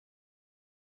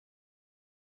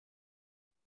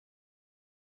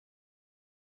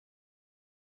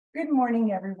Good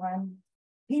morning, everyone.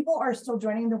 People are still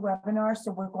joining the webinar,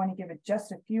 so we're going to give it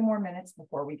just a few more minutes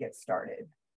before we get started.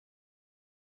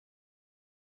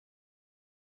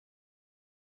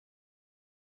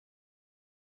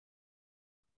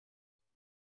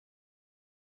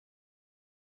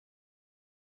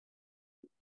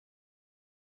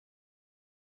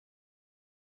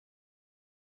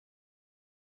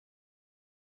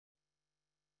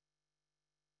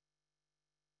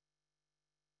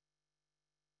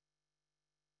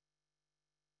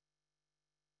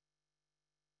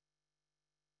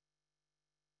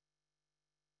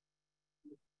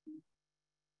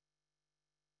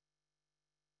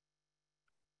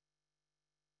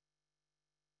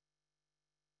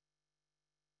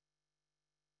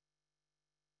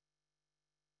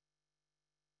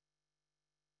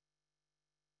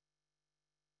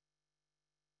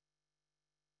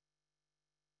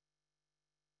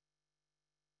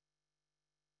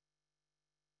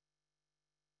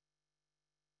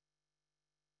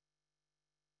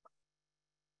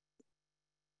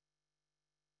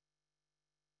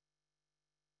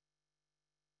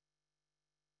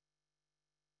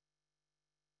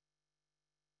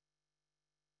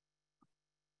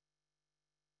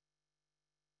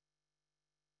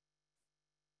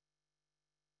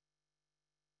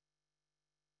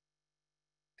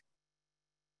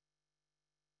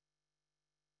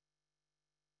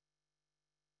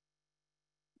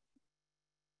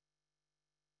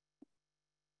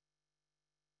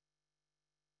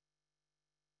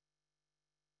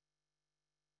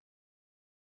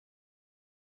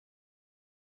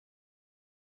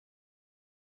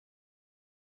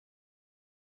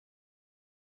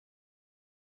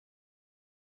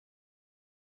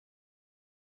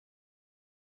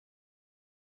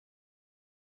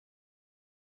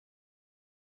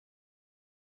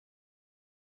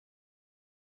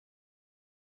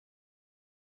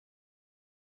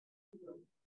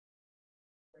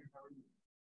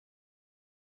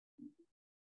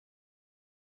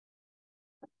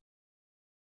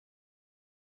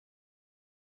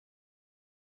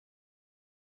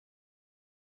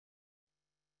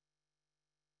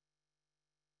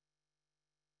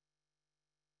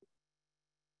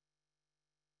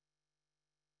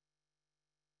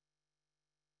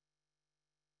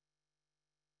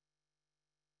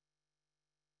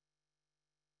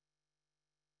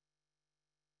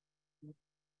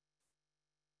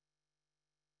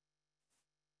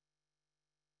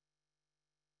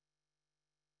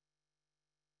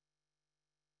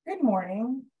 Good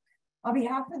morning. On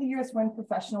behalf of the U.S. Wind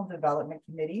Professional Development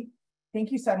Committee,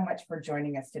 thank you so much for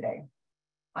joining us today.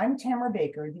 I'm Tara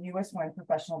Baker, the U.S. Wind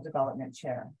Professional Development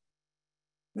Chair.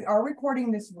 We are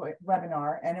recording this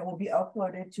webinar and it will be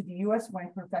uploaded to the U.S.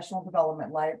 Wind Professional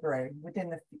Development Library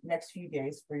within the next few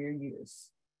days for your use.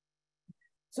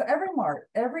 So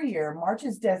every year, March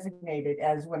is designated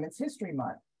as Women's History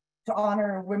Month to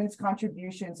honor women's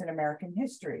contributions in American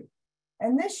history.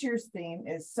 And this year's theme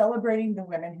is celebrating the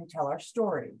women who tell our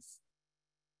stories.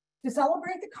 To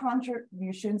celebrate the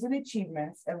contributions and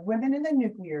achievements of women in the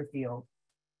nuclear field,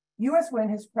 U.S. Wind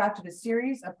has crafted a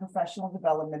series of professional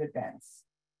development events.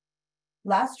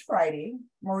 Last Friday,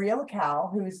 Maria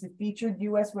Lacal, who is the featured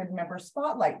U.S. Wind member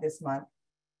spotlight this month,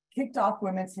 kicked off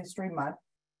Women's History Month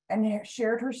and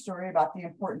shared her story about the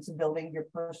importance of building your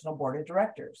personal board of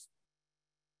directors.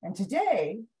 And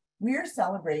today, we are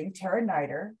celebrating Tara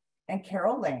Neider and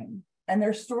Carol Lane and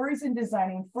their stories in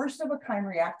designing first-of-a-kind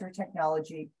reactor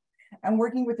technology and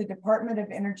working with the Department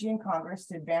of Energy and Congress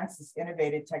to advance this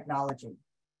innovative technology.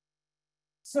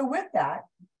 So with that,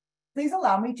 please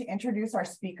allow me to introduce our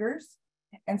speakers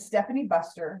and Stephanie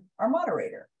Buster, our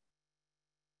moderator.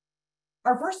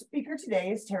 Our first speaker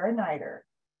today is Tara Neider.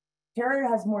 Tara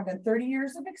has more than 30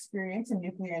 years of experience in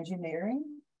nuclear engineering,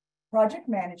 project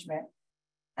management,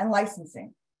 and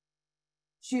licensing.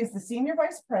 She is the Senior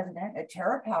Vice President at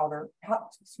Tara Power,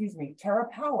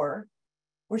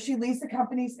 where she leads the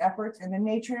company's efforts in the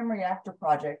Natrium Reactor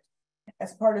project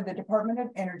as part of the Department of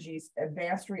Energy's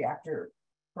Advanced Reactor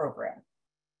program.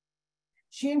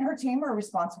 She and her team are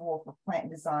responsible for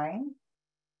plant design,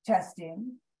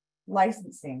 testing,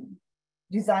 licensing,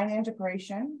 design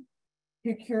integration,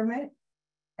 procurement,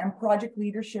 and project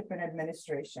leadership and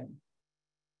administration.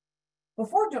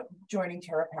 Before joining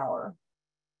Tara Power,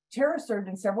 Tara served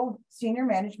in several senior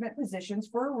management positions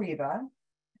for Areva,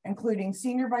 including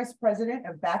Senior Vice President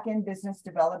of Back-End Business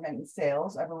Development and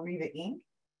Sales of Areva Inc.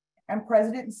 and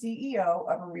President and CEO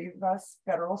of Areva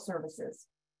Federal Services.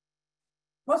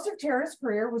 Most of Tara's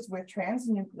career was with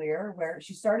TransNuclear, where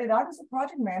she started out as a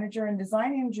project manager and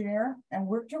design engineer and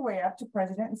worked her way up to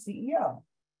President and CEO.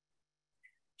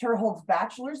 Tara holds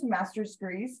bachelor's and master's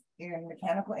degrees in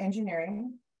mechanical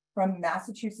engineering from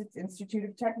Massachusetts Institute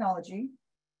of Technology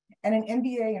and an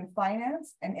MBA in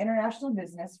finance and international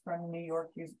business from New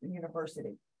York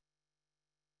University.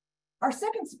 Our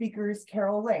second speaker is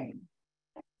Carol Lane.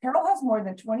 Carol has more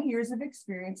than 20 years of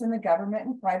experience in the government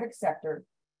and private sector,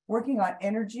 working on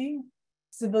energy,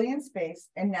 civilian space,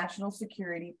 and national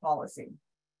security policy.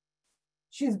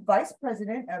 She is Vice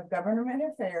President of Government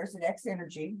Affairs at X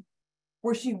Energy,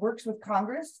 where she works with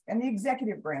Congress and the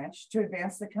executive branch to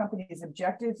advance the company's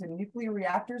objectives in nuclear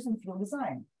reactors and fuel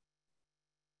design.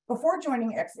 Before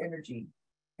joining X Energy,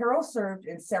 Carol served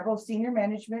in several senior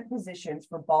management positions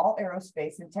for Ball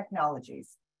Aerospace and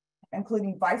Technologies,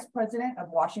 including Vice President of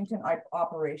Washington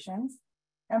Operations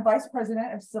and Vice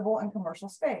President of Civil and Commercial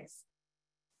Space.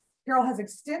 Carol has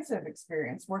extensive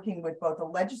experience working with both the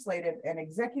legislative and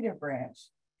executive branch.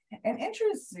 And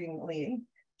interestingly,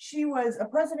 she was a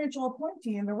presidential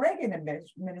appointee in the Reagan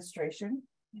administration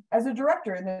as a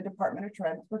director in the Department of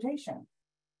Transportation.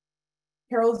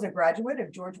 Carol is a graduate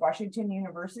of George Washington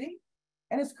University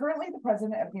and is currently the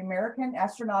president of the American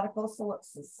Astronautical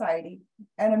Society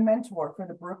and a mentor for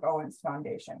the Brooke Owens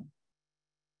Foundation.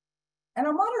 And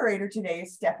our moderator today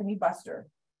is Stephanie Buster.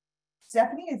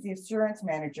 Stephanie is the assurance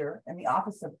manager in the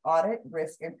Office of Audit,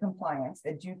 Risk, and Compliance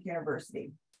at Duke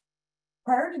University.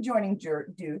 Prior to joining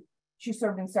Duke, she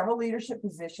served in several leadership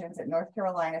positions at North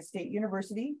Carolina State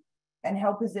University and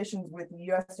held positions with the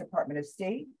U.S. Department of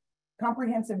State,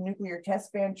 Comprehensive Nuclear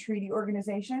Test Ban Treaty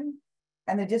Organization,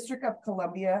 and the District of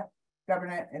Columbia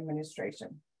Government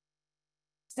Administration.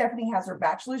 Stephanie has her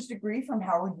bachelor's degree from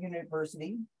Howard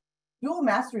University, dual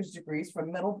master's degrees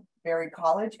from Middlebury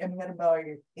College and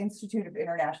Middlebury Institute of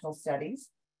International Studies,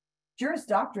 Juris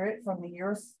Doctorate from the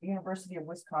University of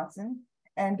Wisconsin,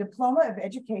 and Diploma of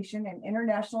Education in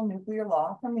International Nuclear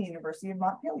Law from the University of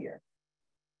Montpelier.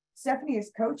 Stephanie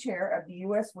is co-chair of the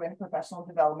U.S. Wind Professional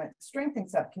Development Strengthening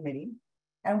Subcommittee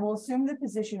and will assume the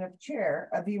position of chair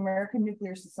of the American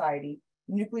Nuclear Society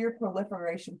Nuclear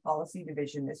Proliferation Policy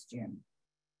Division this June.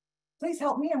 Please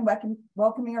help me in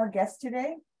welcoming our guest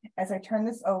today as I turn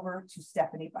this over to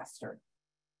Stephanie Buster.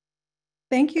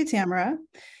 Thank you, Tamara.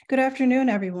 Good afternoon,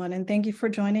 everyone, and thank you for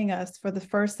joining us for the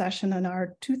first session in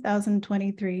our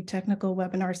 2023 technical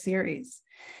webinar series.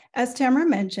 As Tamara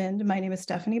mentioned, my name is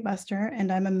Stephanie Buster,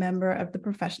 and I'm a member of the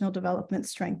Professional Development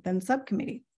Strengthen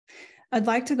Subcommittee. I'd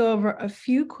like to go over a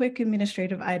few quick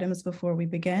administrative items before we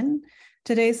begin.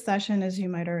 Today's session, as you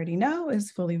might already know,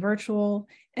 is fully virtual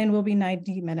and will be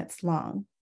 90 minutes long.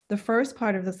 The first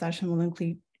part of the session will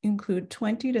include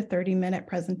 20 to 30-minute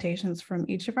presentations from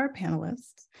each of our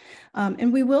panelists.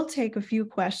 And we will take a few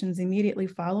questions immediately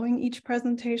following each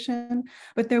presentation,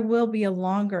 but there will be a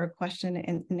longer question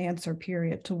and answer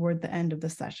period toward the end of the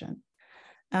session.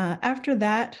 After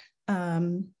that,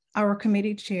 our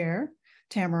committee chair,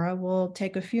 Tamara, will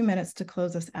take a few minutes to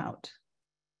close us out.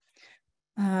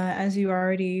 As you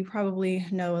already probably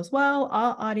know as well,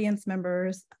 all audience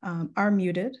members are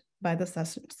muted by the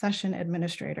session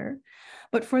administrator.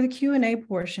 But for the Q&A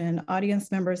portion,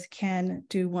 audience members can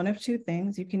do one of two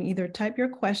things. You can either type your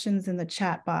questions in the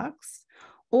chat box,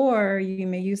 or you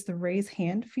may use the raise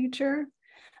hand feature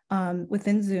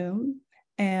within Zoom.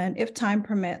 And if time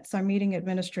permits, our meeting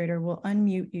administrator will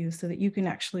unmute you so that you can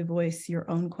actually voice your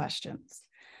own questions.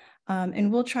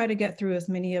 And we'll try to get through as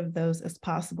many of those as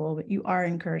possible, but you are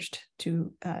encouraged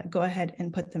to go ahead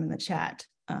and put them in the chat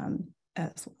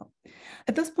as well.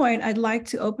 At this point, I'd like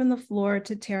to open the floor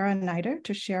to Tara Neider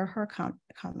to share her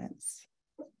comments.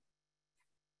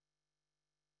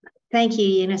 Thank you,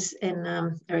 Eunice,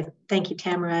 and thank you,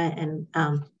 Tamara. And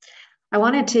I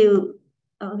wanted to,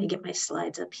 let me get my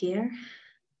slides up here.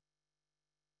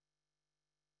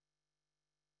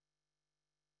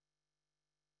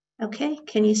 Okay,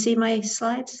 can you see my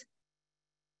slides?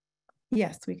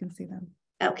 Yes, we can see them.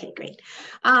 Okay, great.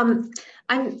 I'm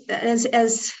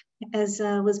as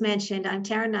was mentioned, I'm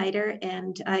Tara Neider,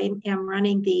 and I am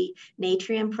running the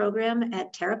Natrium program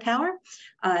at TerraPower.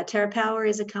 TerraPower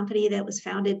is a company that was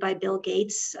founded by Bill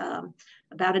Gates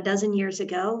about a dozen years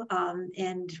ago,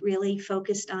 and really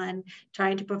focused on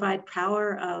trying to provide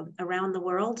power around the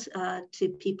world to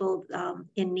people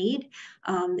in need.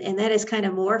 And that has kind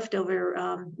of morphed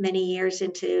over many years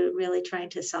into really trying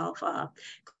to solve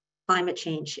climate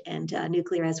change, and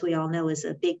nuclear, as we all know, is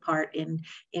a big part in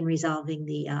resolving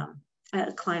the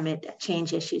climate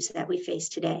change issues that we face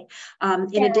today.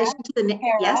 In addition to the,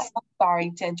 Tara, yes? I'm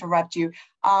sorry to interrupt you.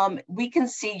 We can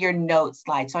see your note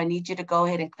slide, so I need you to go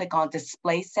ahead and click on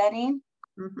display setting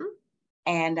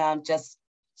and just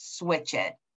switch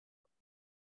it.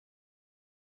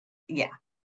 Yeah,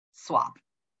 swap.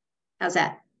 How's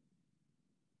that?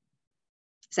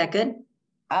 Is that good?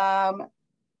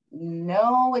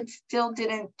 No, it still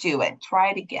didn't do it.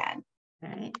 Try it again. All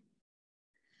right.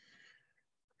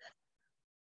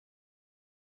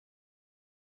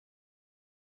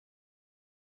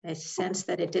 I sense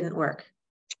that it didn't work.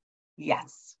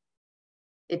 Yes.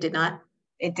 It did not?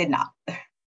 It did not. All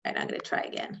right, I'm going to try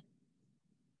again.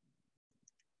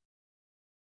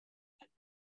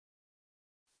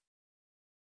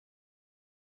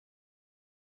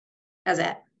 How's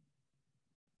that?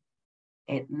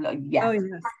 Yes. Oh,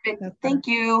 yes. Perfect. Thank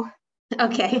you.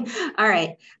 Okay, all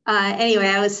right. Anyway,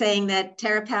 I was saying that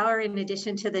Tara Power, in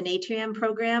addition to the Natrium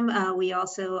program, we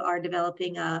also are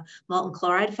developing a molten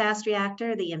chloride fast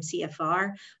reactor, the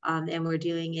MCFR, and we're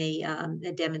doing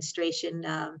a demonstration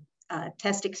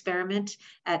test experiment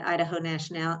at Idaho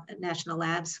National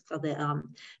Labs for the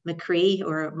McCree,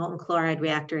 or molten chloride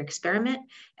reactor experiment,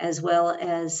 as well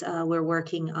as we're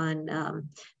working on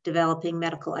developing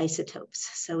medical isotopes.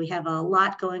 So we have a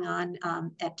lot going on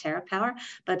at Tara Power,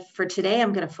 but for today,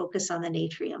 I'm going to focus on the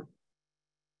Natrium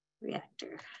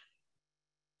reactor.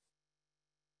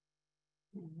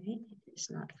 All right, it's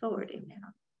not forwarding now.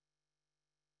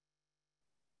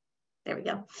 There we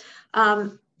go.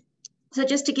 So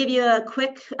just to give you a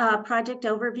quick project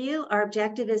overview, our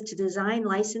objective is to design,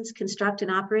 license, construct,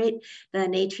 and operate the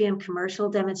Natrium commercial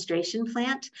demonstration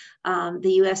plant.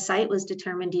 The U.S. site was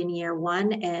determined in year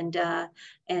 1,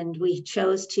 and we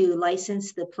chose to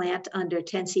license the plant under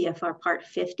 10 CFR Part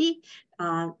 50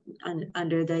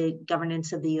 under the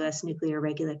governance of the U.S. Nuclear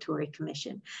Regulatory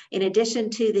Commission. In addition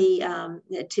to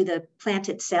the plant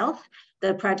itself,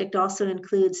 the project also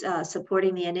includes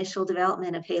supporting the initial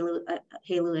development of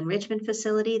HALEU enrichment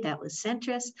facility. That was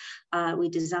Centrus.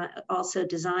 We also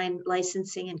designed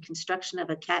licensing and construction of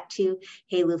a Cat II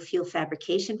HALEU fuel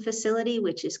fabrication facility,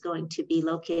 which is going to be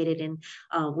located in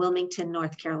Wilmington,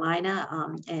 North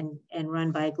Carolina, and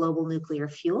run by Global Nuclear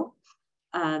Fuel.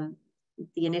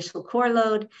 The initial core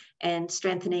load and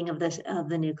strengthening of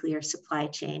the nuclear supply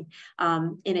chain.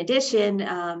 In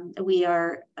addition, we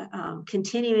are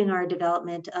continuing our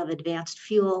development of advanced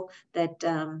fuel that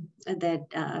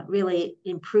really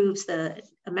improves the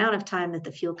amount of time that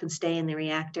the fuel can stay in the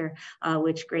reactor,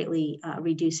 which greatly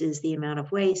reduces the amount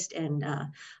of waste and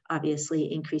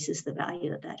obviously increases the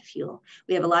value of that fuel.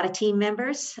 We have a lot of team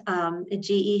members.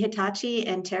 GE, Hitachi,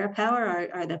 and Tara Power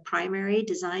are the primary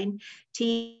design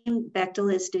team.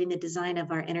 Bechtel is doing the design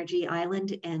of our energy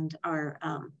island and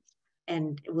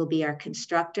will be our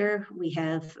constructor. We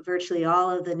have virtually all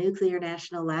of the nuclear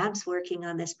national labs working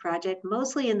on this project,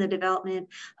 mostly in the development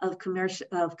of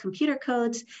computer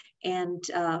codes and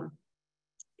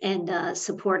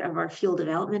support of our fuel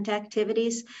development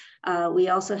activities. We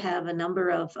also have a number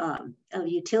of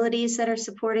utilities that are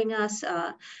supporting us.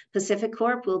 Pacific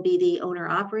Corp will be the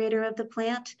owner-operator of the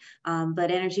plant,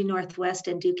 but Energy Northwest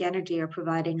and Duke Energy are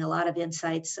providing a lot of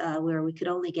insights where we could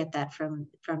only get that from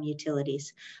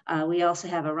utilities. We also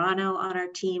have Arano on our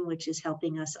team, which is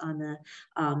helping us on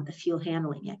the fuel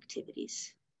handling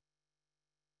activities.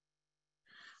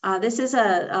 This is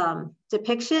a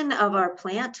depiction of our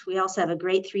plant. We also have a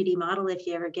great 3D model. If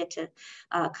you ever get to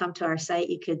come to our site,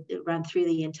 you could run through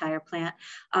the entire plant.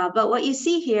 But what you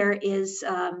see here is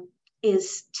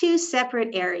 2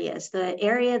 separate areas. The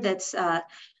area that's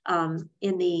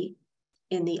in the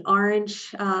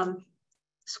orange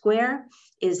square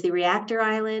is the reactor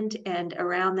island, and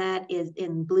around that is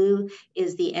in blue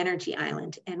is the energy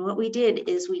island. And what we did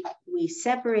is we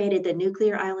separated the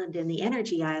nuclear island and the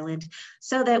energy island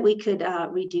so that we could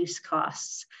reduce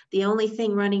costs. The only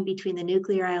thing running between the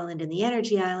nuclear island and the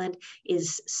energy island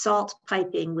is salt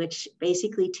piping, which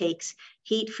basically takes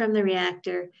heat from the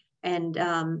reactor, and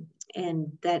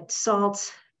that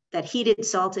salt, that heated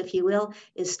salt, if you will,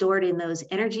 is stored in those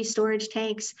energy storage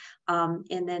tanks,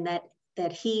 and then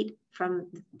that heat from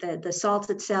the salt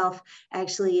itself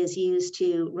actually is used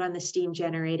to run the steam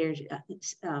generators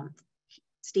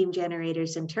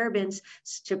and turbines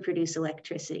to produce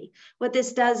electricity. What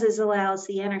this does is allows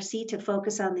the NRC to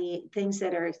focus on the things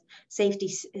that are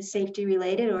safety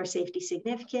related or safety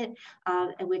significant,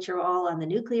 which are all on the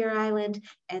nuclear island,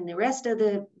 and the rest of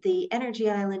the energy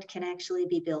island can actually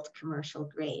be built commercial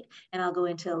grade. And I'll go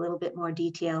into a little bit more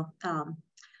detail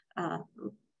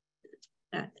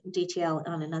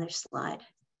on another slide.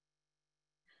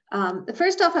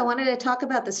 First off, I wanted to talk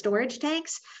about the storage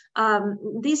tanks.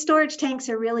 These storage tanks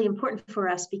are really important for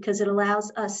us because it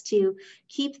allows us to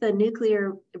keep the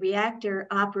nuclear reactor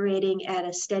operating at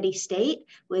a steady state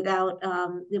without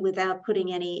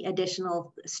putting any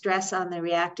additional stress on the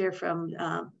reactor from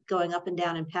going up and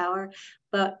down in power.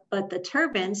 But the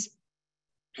turbines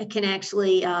can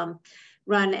actually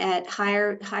run at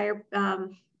higher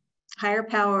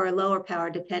power or lower power,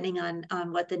 depending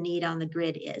on what the need on the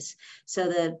grid is.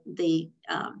 So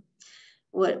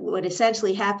what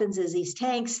essentially happens is these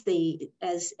tanks,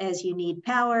 as you need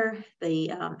power, the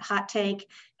hot tank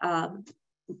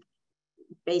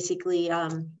basically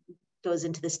goes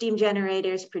into the steam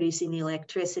generators, producing the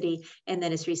electricity, and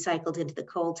then it's recycled into the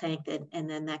cold tank, and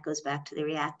then that goes back to the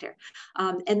reactor.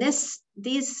 And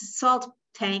these salt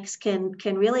tanks can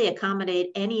really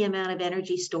accommodate any amount of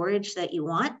energy storage that you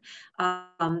want.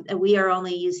 We are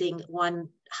only using one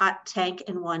hot tank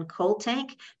and one cold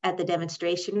tank at the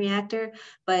demonstration reactor.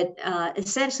 But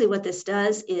essentially what this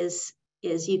does is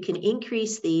you can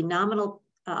increase the nominal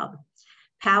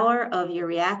power of your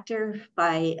reactor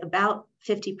by about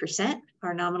 50%.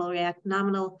 Our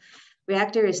nominal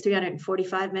reactor is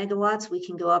 345 megawatts. We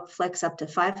can flex up to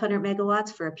 500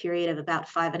 megawatts for a period of about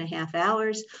 5.5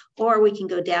 hours, or we can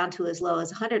go down to as low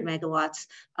as 100 megawatts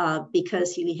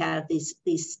because we have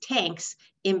these tanks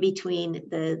in between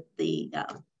the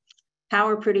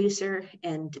power producer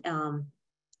and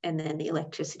then the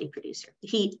electricity producer,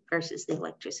 heat versus the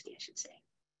electricity, I should say.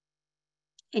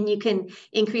 And you can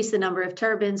increase the number of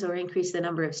turbines or increase the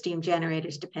number of steam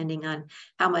generators depending on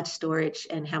how much storage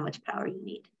and how much power you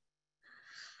need.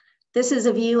 This is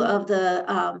a view of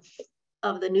the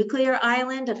nuclear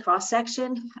island, a cross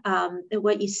section.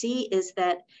 What you see is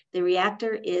that the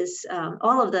reactor is,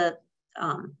 all of the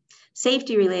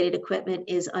safety related equipment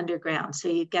is underground. So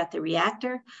you've got the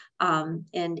reactor,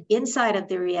 and inside of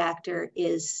the reactor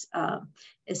is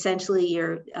essentially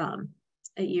your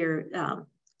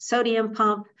sodium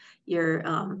pump,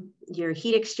 your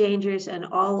heat exchangers, and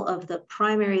all of the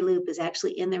primary loop is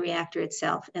actually in the reactor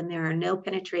itself. And there are no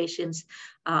penetrations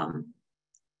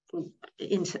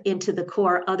into the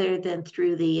core other than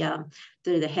through the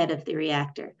head of the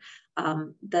reactor.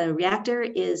 The reactor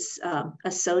is a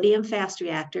sodium fast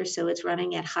reactor, so it's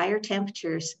running at higher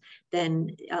temperatures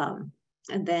than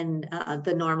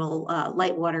the normal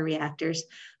light water reactors,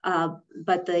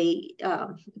 but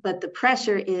the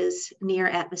pressure is near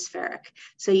atmospheric.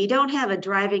 So you don't have a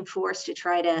driving force to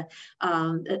try to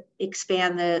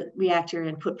expand the reactor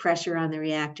and put pressure on the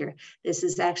reactor. This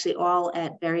is actually all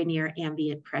at very near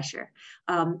ambient pressure.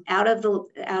 Out of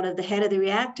the head of the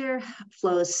reactor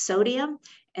flows sodium,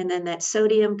 and then that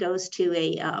sodium goes to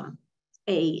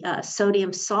a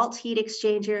sodium salt heat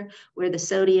exchanger where the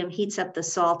sodium heats up the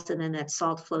salt, and then that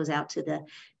salt flows out to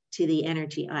the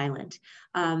energy island.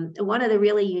 One of the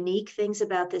really unique things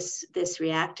about this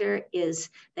reactor is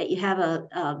that you have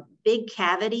a big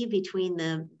cavity between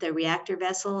the reactor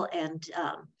vessel and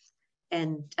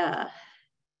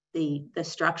the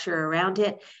structure around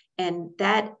it, and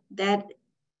that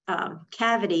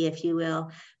cavity, if you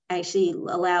will, actually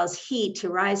allows heat to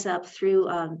rise up through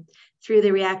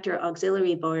the reactor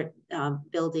auxiliary board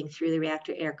building, through the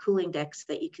reactor air cooling decks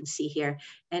that you can see here.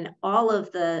 And all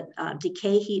of the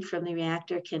decay heat from the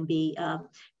reactor can be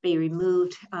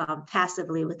removed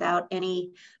passively without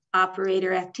any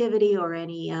operator activity or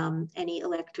any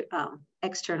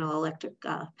external electric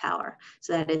power.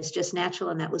 So that is just natural,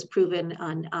 and that was proven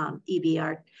on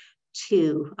EBR-2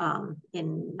 in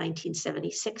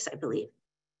 1976, I believe.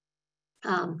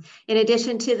 In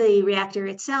addition to the reactor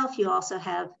itself, you also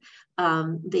have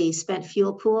the spent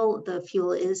fuel pool. The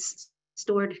fuel is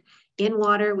stored in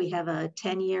water. We have a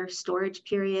 10-year storage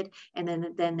period,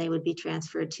 and then they would be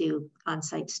transferred to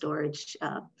on-site storage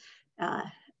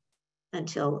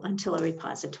until a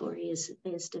repository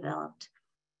is developed.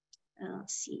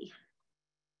 Let's see.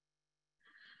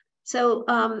 So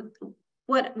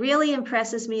what really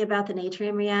impresses me about the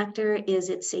Natrium reactor is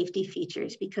its safety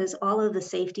features, because all of the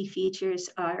safety features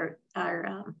are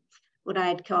what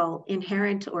I'd call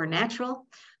inherent or natural.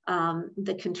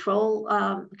 The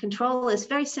control is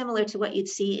very similar to what you'd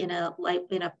see in a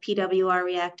PWR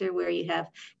reactor, where you have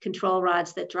control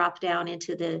rods that drop down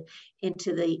into the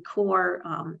core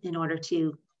in order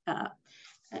to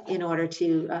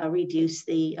reduce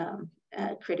the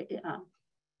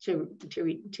to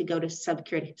go to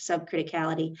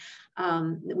subcriticality.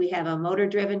 We have a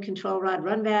motor-driven control rod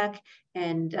run back,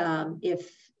 and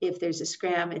if there's a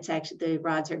scram, it's actually, the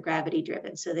rods are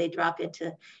gravity-driven, so they drop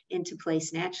into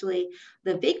place naturally.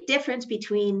 The big difference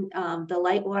between the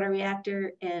light water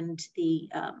reactor and the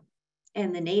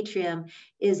Natrium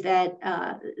is that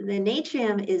the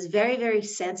Natrium is very, very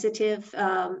sensitive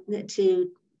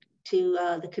to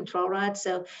the control rod.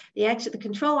 So the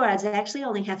control rods actually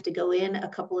only have to go in a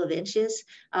couple of inches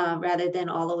rather than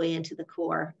all the way into the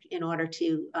core in order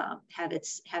to have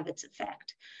its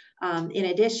effect. In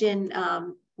addition,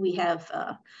 we have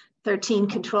 13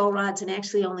 control rods, and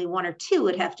actually only 1 or 2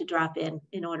 would have to drop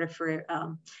in order for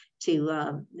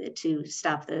to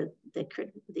stop the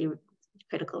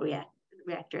critical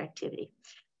reactor activity.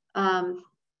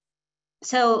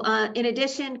 So in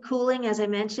addition, cooling, as I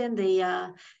mentioned,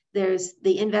 there's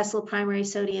the in-vessel primary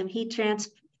sodium heat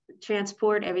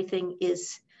transport. Everything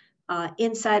is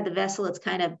inside the vessel. It's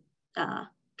kind of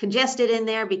congested in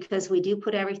there because we do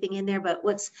put everything in there. But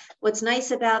what's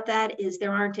nice about that is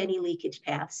there aren't any leakage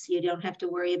paths. You don't have to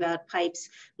worry about pipes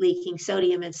leaking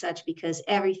sodium and such, because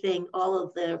everything, all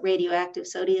of the radioactive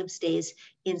sodium stays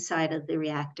inside of the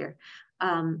reactor.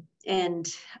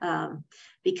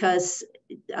 Because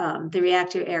the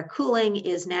reactor air cooling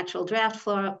is natural draft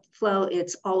flow,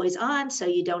 it's always on, so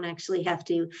you don't actually have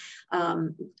to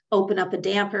open up a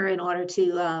damper in order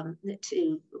to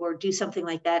or do something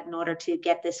like that in order to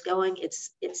get this going. It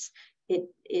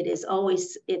is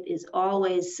always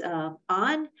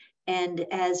on, and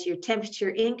as your temperature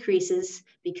increases,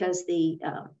 because the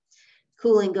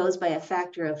cooling goes by a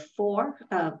factor of 4,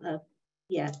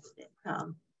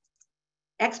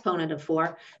 exponent of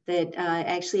 4, that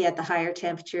actually at the higher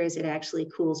temperatures it actually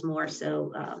cools more,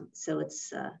 so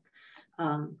it's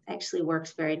actually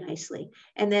works very nicely.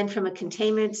 And then from a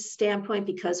containment standpoint,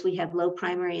 because we have low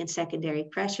primary and secondary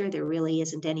pressure, there really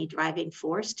isn't any driving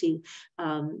force to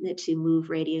move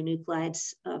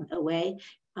radionuclides away.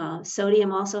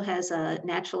 Sodium also has a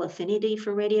natural affinity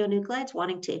for radionuclides,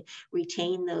 wanting to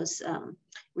retain those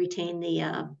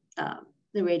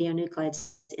the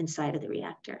radionuclides inside of the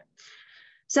reactor.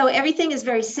 So everything is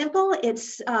very simple.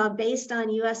 It's based on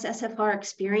US SFR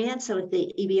experience, so with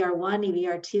the EBR1,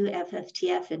 EBR2,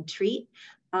 FFTF, and TREAT.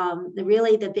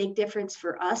 Really the big difference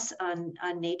for us on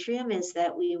Natrium is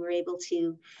that we were able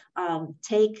to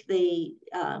take the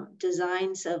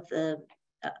designs of the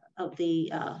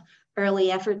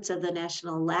early efforts of the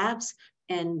national labs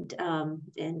and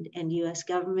US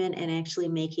government and actually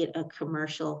make it a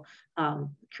commercial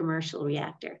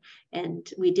reactor. And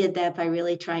we did that by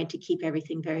really trying to keep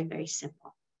everything very, very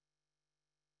simple.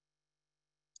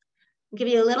 I'll give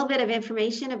you a little bit of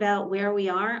information about where we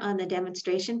are on the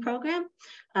demonstration program.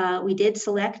 We did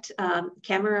select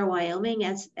Kemmerer, Wyoming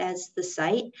as the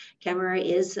site. Kemmerer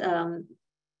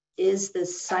is the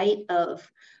site of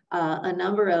a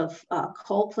number of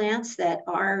coal plants that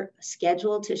are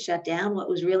scheduled to shut down. What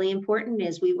was really important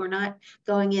is we were not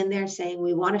going in there saying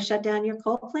we want to shut down your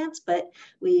coal plants, but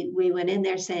we went in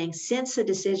there saying since the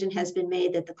decision has been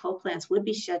made that the coal plants would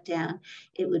be shut down,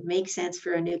 it would make sense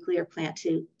for a nuclear plant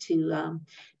to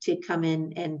come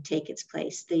in and take its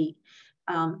place.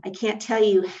 I can't tell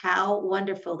you how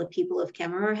wonderful the people of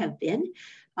Kemmerer have been.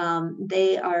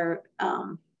 They are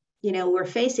we're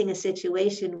facing a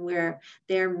situation where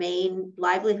their main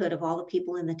livelihood of all the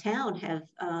people in the town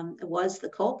was the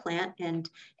coal plant and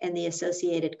the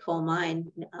associated coal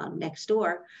mine next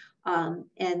door.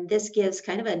 And this gives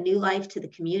kind of a new life to the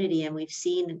community. And we've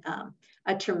seen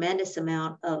a tremendous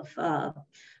amount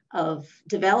of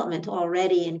development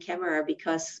already in Kemmerer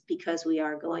because we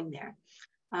are going there.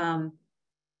 All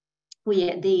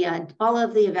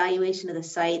of the evaluation of the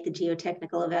site, the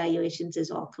geotechnical evaluations is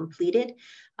all completed.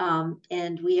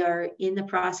 And we are in the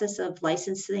process of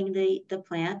licensing the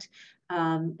plant.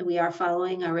 We are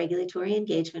following our regulatory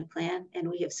engagement plan, and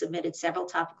we have submitted several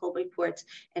topical reports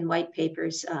and white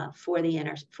papers for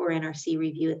NRC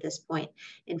review at this point.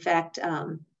 In fact,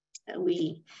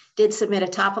 we did submit a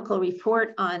topical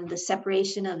report on the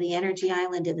separation of the energy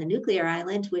island and the nuclear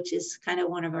island, which is kind of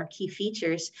one of our key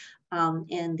features.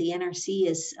 And the NRC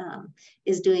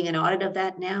is doing an audit of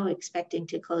that now, expecting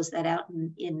to close that out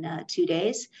in 2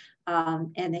 days.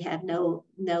 And they have no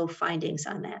findings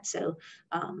on that. So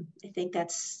I think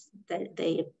that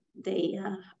they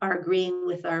are agreeing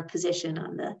with our position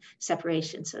on the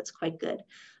separation. So it's quite good.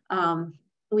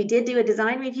 We did do a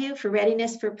design review for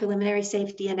readiness for preliminary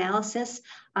safety analysis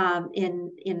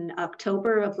in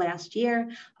October of last year.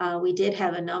 We did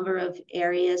have a number of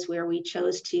areas where we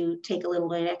chose to take a little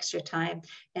bit extra time,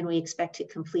 and we expect to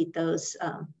complete those.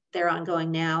 They're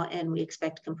ongoing now, and we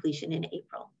expect completion in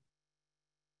April.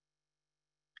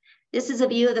 This is a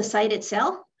view of the site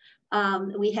itself.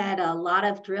 We had a lot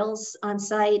of drills on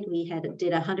site. We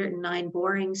did 109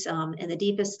 borings, and the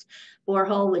deepest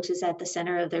borehole, which is at the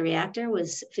center of the reactor,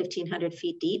 was 1,500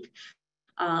 feet deep.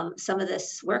 Some of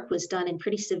this work was done in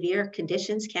pretty severe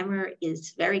conditions. Kemmerer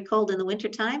is very cold in the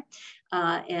wintertime,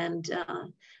 and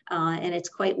it's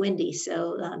quite windy.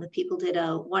 So the people did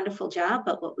a wonderful job,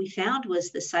 but what we found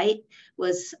was the site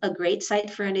was a great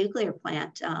site for a nuclear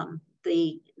plant.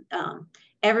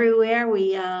 Everywhere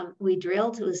we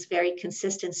drilled, it was a very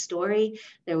consistent story.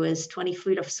 There was 20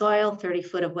 feet of soil, 30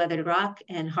 foot of weathered rock,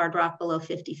 and hard rock below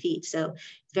 50 feet. So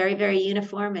very, very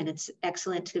uniform, and it's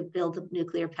excellent to build a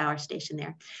nuclear power station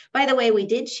there. By the way, we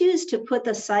did choose to put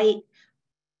the site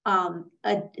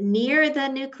near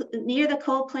the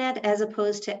coal plant as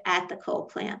opposed to at the coal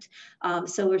plant.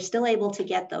 So we're still able to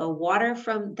get the water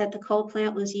that the coal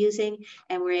plant was using,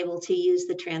 and we're able to use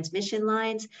the transmission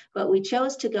lines, but we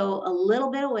chose to go a little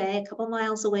bit away, a couple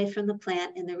miles away from the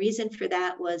plant. And the reason for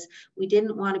that was we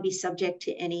didn't want to be subject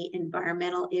to any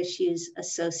environmental issues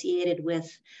associated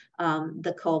with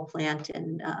the coal plant.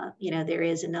 And, there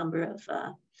is a number of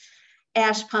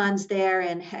ash ponds there,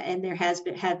 and there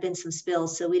have been some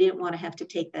spills, so we didn't want to have to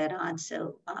take that on.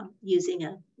 So using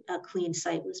a clean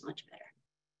site was much better.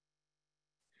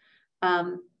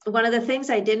 One of the things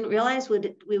I didn't realize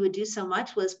we would do so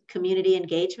much was community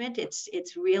engagement.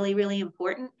 It's really, really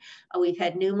important. We've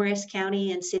had numerous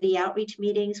county and city outreach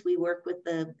meetings. We work with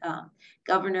the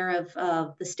governor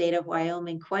of the state of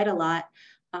Wyoming quite a lot.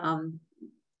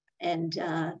 And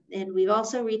we've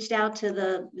also reached out to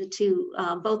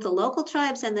both the local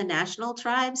tribes and the national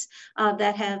tribes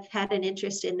that have had an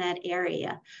interest in that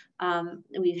area.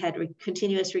 We've had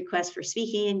continuous requests for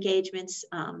speaking engagements,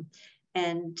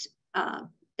 and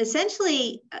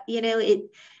essentially,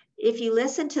 if you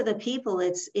listen to the people,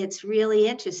 it's really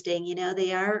interesting.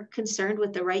 They are concerned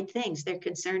with the right things. They're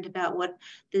concerned about what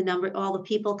all the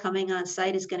people coming on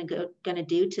site is going to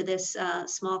do to this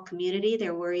small community.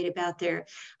 They're worried about their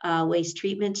waste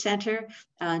treatment center.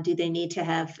 Do they need to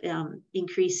have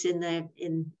increase in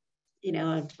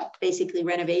basically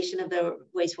renovation of the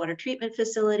wastewater treatment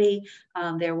facility?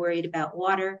 They're worried about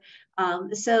water.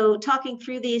 So talking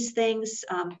through these things,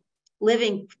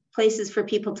 living places for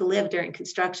people to live during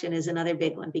construction is another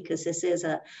big one, because this is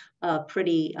a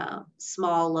pretty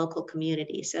small local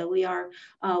community. So we are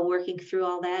working through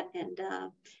all that,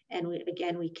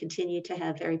 and we continue to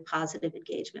have very positive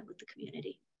engagement with the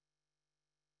community.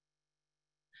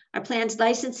 Our planned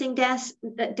licensing dates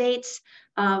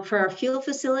for our fuel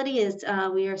facility is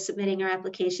we are submitting our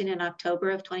application in October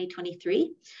of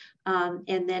 2023.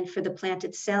 And then for the plant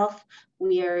itself,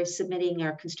 we are submitting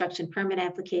our construction permit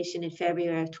application in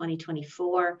February of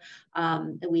 2024.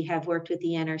 We have worked with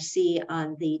the NRC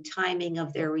on the timing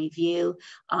of their review.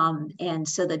 And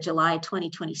so the July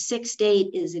 2026 date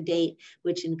is a date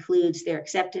which includes their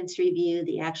acceptance review,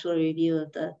 the actual review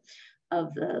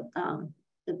of the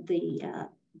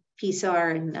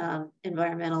PSAR and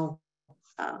environmental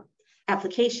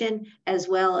application, as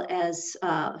well as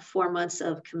 4 months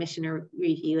of commissioner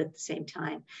review at the same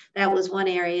time. That was one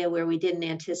area where we didn't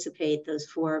anticipate those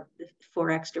four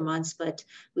extra months, but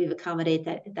we've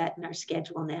accommodated that in our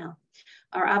schedule now.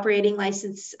 Our operating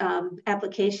license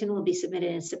application will be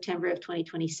submitted in September of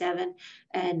 2027,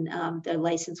 and the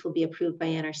license will be approved by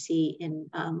NRC in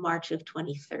March of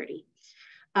 2030.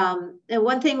 And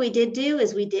one thing we did do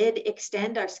is we did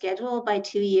extend our schedule by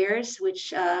 2 years,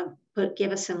 which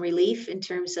give us some relief in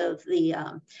terms of the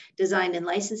design and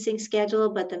licensing schedule.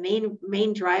 But the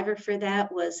main driver for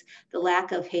that was the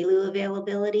lack of HALEU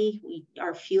availability.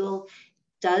 Our fuel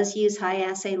does use high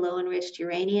assay, low enriched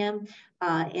uranium.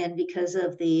 And because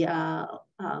of the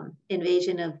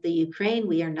invasion of the Ukraine,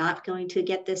 we are not going to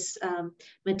get this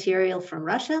material from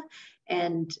Russia.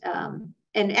 And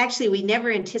actually, we never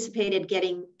anticipated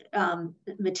getting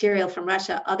material from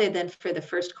Russia other than for the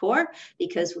first core,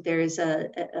 because there is a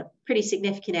pretty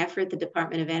significant effort the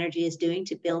Department of Energy is doing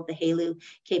to build the HALEU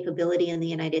capability in the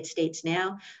United States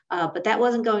now. But that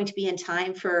wasn't going to be in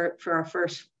time for our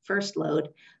first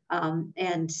load.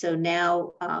 And so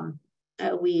now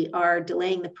we are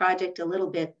delaying the project a little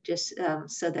bit, just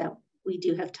so that we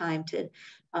do have time to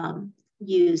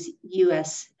use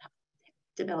US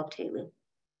developed HALEU.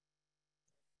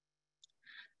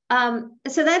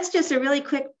 So that's just a really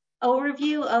quick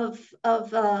overview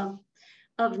of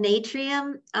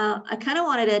Natrium. I kind of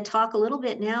wanted to talk a little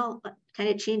bit now, kind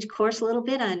of change course a little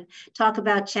bit and talk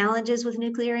about challenges with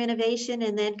nuclear innovation,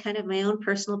 and then kind of my own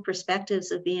personal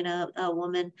perspectives of being a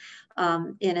woman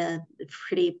in a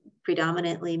pretty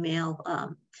predominantly male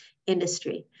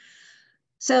industry.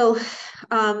 So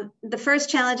the first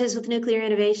challenges with nuclear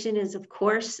innovation is, of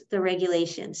course, the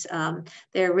regulations.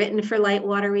 They're written for light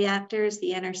water reactors.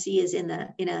 The NRC is in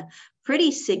a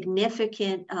pretty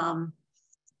significant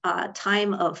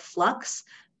time of flux.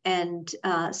 And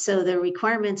so the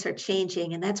requirements are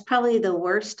changing, and that's probably the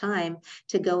worst time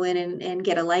to go in and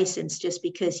get a license, just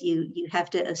because you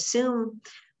have to assume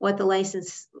what the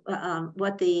license,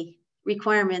 what the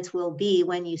requirements will be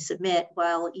when you submit,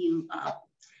 while you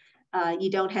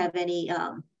don't have any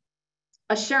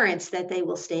assurance that they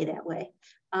will stay that way.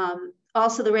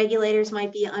 Also, the regulators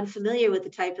might be unfamiliar with the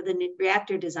type of the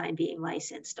reactor design being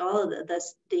licensed. All of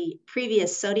the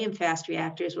previous sodium fast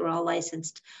reactors were all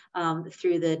licensed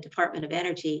through the Department of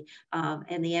Energy,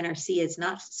 and the NRC is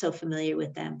not so familiar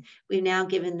with them. We've now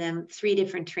given them 3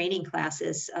 different training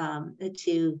classes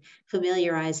to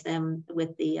familiarize them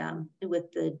with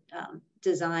the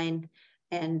design,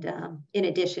 and in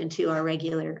addition to our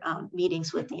regular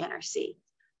meetings with the NRC.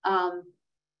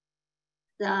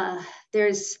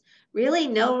 There's really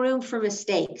no room for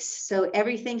mistakes. So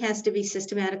everything has to be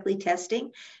systematically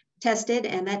tested,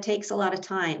 and that takes a lot of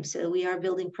time. So we are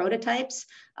building prototypes.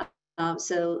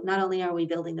 So not only are we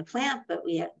building the plant, but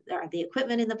we have the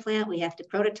equipment in the plant. We have to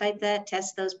prototype that,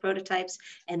 test those prototypes,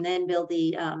 and then build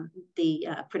the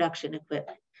production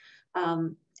equipment.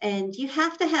 And you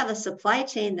have to have a supply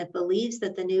chain that believes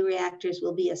that the new reactors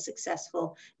will be a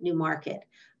successful new market.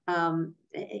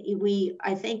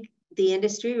 I think the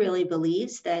industry really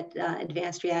believes that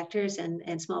advanced reactors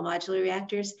and small modular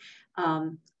reactors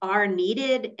are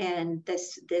needed, and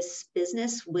this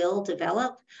business will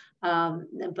develop.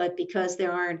 But because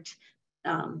there aren't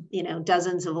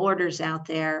dozens of orders out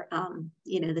there,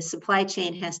 the supply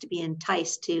chain has to be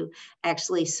enticed to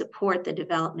actually support the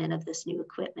development of this new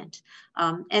equipment.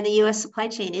 And the U.S. supply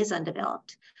chain is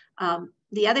undeveloped.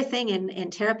 The other thing, in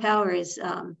TerraPower is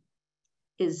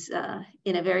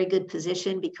in a very good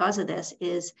position because of this,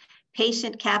 is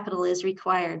patient capital is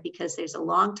required, because there's a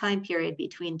long time period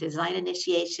between design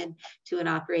initiation to an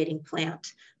operating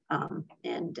plant.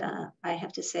 And I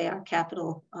have to say our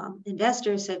capital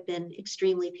investors have been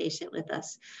extremely patient with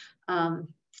us. And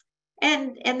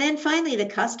then finally, the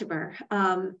customer.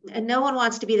 And no one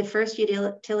wants to be the first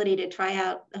utility to try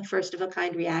out a first of a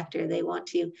kind reactor. They want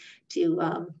to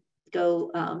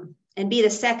go and be the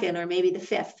second or maybe the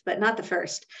fifth, but not the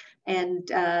first. And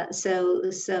so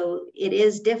it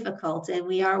is difficult, and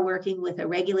we are working with a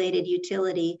regulated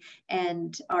utility,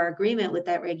 and our agreement with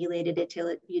that regulated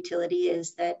utility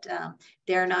is that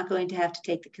they're not going to have to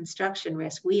take the construction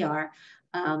risk. We are,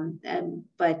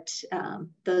 but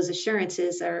those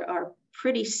assurances are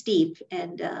pretty steep,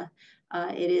 and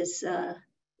it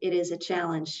is a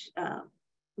challenge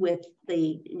with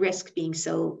the risk being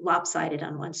so lopsided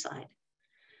on one side.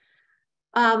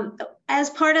 As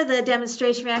part of the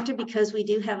demonstration reactor, because we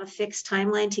do have a fixed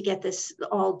timeline to get this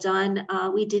all done,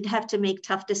 we did have to make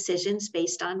tough decisions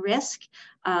based on risk.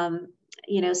 Some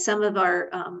of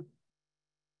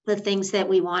the things that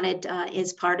we wanted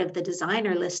as part of the design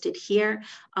are listed here.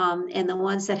 And the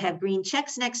ones that have green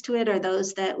checks next to it are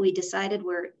those that we decided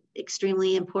were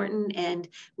extremely important and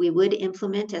we would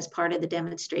implement as part of the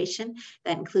demonstration.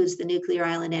 That includes the nuclear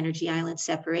island, energy island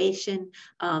separation,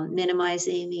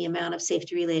 minimizing the amount of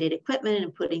safety related equipment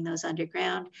and putting those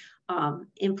underground,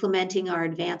 implementing our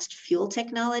advanced fuel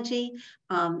technology,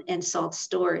 and salt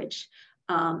storage.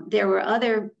 There were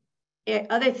other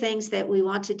things that we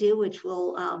want to do which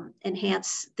will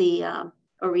enhance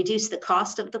or reduce the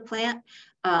cost of the plant,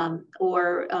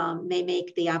 or may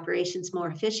make the operations more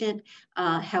efficient.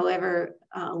 However,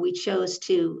 we chose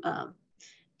to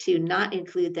not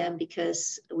include them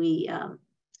because we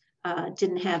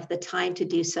didn't have the time to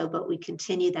do so, but we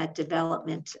continue that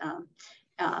development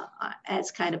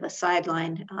as kind of a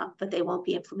sideline, but they won't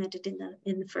be implemented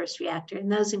in the first reactor.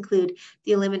 And those include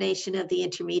the elimination of the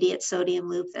intermediate sodium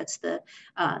loop, that's the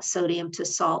sodium to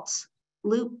salts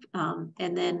loop,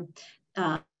 and then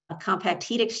compact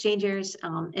heat exchangers.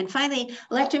 And finally,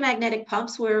 electromagnetic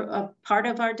pumps were a part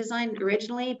of our design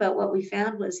originally, but what we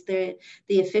found was the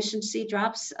efficiency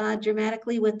drops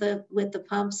dramatically with the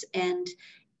pumps. And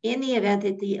in the event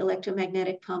that the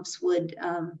electromagnetic pumps would,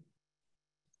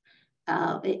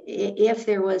 if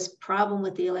there was problem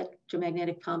with the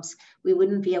electromagnetic pumps, we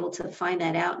wouldn't be able to find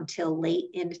that out until late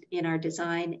in our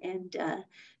design, and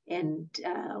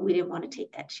we didn't want to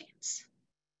take that chance.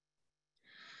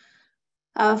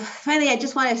 Finally, I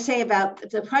just want to say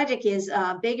about the project is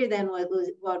bigger than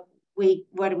what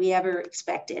we ever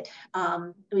expected.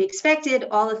 We expected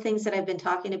all the things that I've been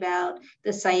talking about: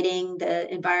 the siting,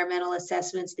 the environmental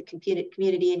assessments, the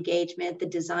community engagement, the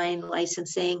design,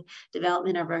 licensing,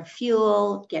 development of our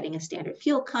fuel, getting a standard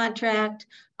fuel contract,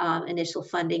 initial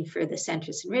funding for the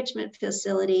Centrus enrichment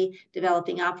facility,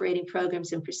 developing operating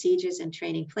programs and procedures, and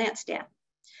training plant staff.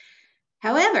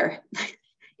 However,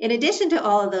 in addition to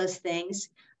all of those things,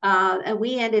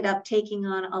 we ended up taking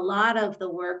on a lot of the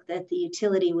work that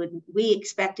we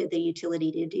expected the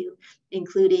utility to do,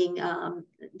 including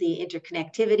the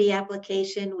interconnectivity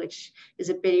application, which is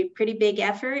a pretty big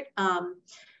effort,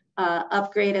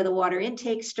 upgrade of the water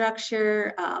intake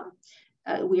structure,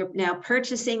 we are now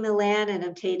purchasing the land and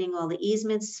obtaining all the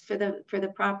easements for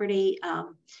the property.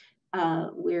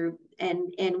 We're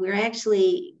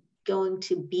actually going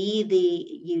to be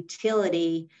the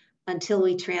utility until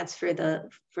we transfer the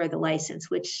license,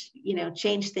 which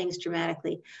changed things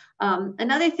dramatically.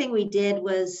 Another thing we did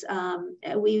was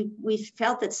we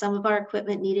felt that some of our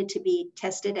equipment needed to be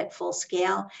tested at full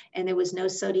scale, and there was no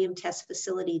sodium test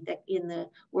facility that in the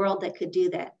world that could do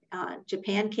that.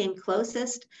 Japan came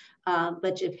closest,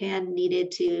 but Japan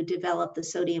needed to develop the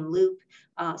sodium loop.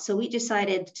 So we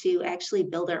decided to actually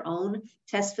build our own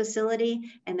test facility,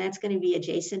 and that's going to be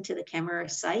adjacent to the Kemmerer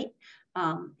site.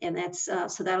 And that's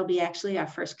so that'll be actually our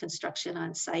first construction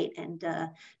on site, and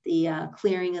the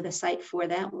clearing of the site for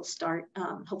that will start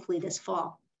hopefully this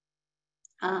fall.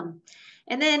 And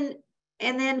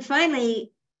then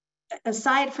finally,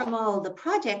 aside from all the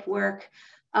project work,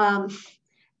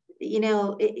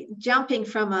 jumping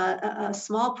from a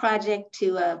small project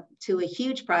to a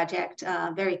huge project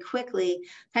very quickly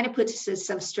kind of puts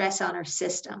some stress on our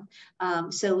system.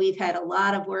 So we've had a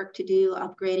lot of work to do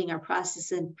upgrading our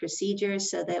process and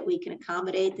procedures so that we can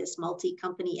accommodate this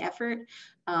multi-company effort.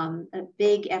 A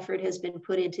big effort has been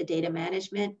put into data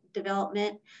management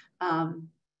development. And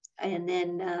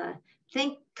then I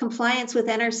think compliance with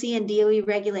NRC and DOE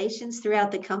regulations throughout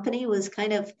the company was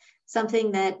kind of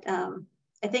something that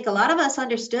I think a lot of us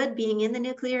understood being in the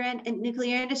nuclear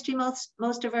industry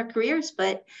most of our careers,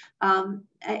 but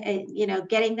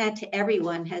getting that to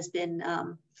everyone has been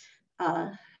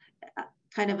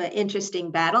kind of an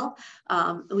interesting battle.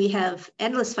 We have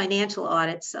endless financial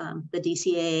audits, the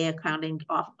DCAA accounting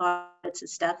audits and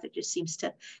stuff. It just seems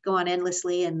to go on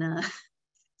endlessly, and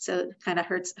so it kind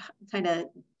of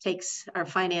takes our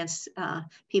finance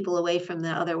people away from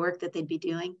the other work that they'd be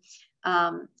doing.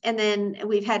 And then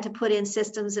we've had to put in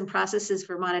systems and processes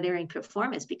for monitoring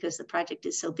performance because the project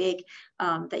is so big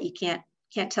that you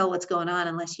can't tell what's going on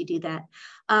unless you do that.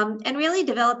 And really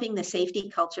developing the safety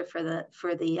culture for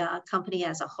the company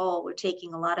as a whole. We're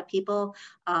taking a lot of people,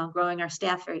 growing our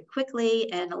staff very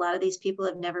quickly, and a lot of these people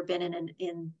have never been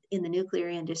in the nuclear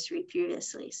industry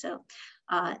previously. So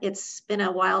it's been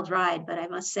a wild ride, but I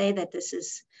must say that this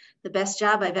is the best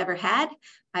job I've ever had.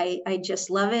 I just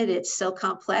love it. It's so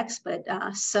complex, but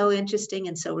so interesting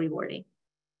and so rewarding.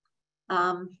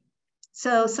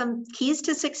 So some keys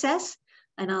to success,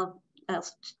 and I'll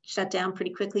shut down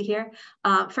pretty quickly here.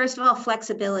 First of all,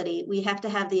 flexibility. We have to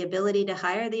have the ability to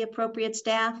hire the appropriate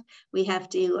staff. We have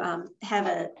to have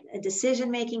a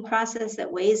decision-making process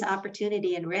that weighs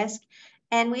opportunity and risk.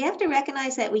 And we have to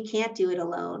recognize that we can't do it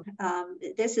alone.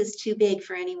 This is too big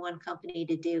for any one company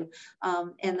to do.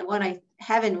 And the one I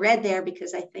haven't read there,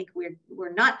 because I think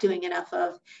we're not doing enough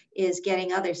of, is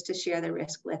getting others to share the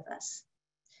risk with us.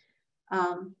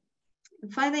 And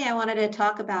finally, I wanted to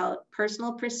talk about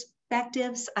personal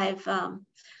perspectives.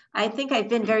 I think I've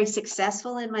been very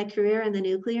successful in my career in the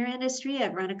nuclear industry.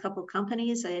 I've run a couple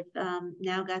companies. I've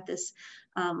now got this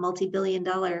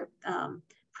multi-billion-dollar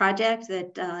project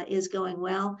that is going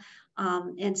well.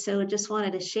 And so just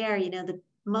wanted to share, the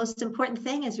most important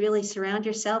thing is really surround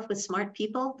yourself with smart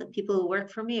people. The people who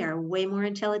work for me are way more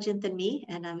intelligent than me,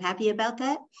 and I'm happy about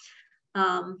that.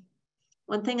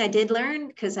 One thing I did learn,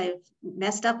 because I've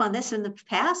messed up on this in the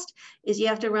past, is you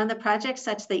have to run the project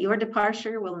such that your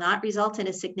departure will not result in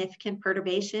a significant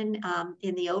perturbation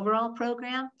in the overall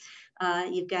program.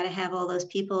 You've got to have all those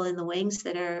people in the wings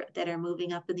that are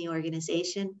moving up in the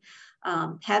organization.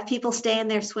 Have people stay in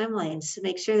their swim lanes to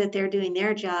make sure that they're doing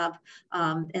their job,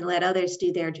 and let others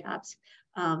do their jobs.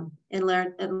 And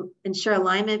ensure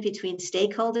alignment between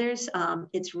stakeholders.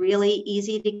 It's really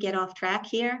easy to get off track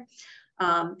here.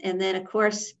 And then, of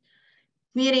course,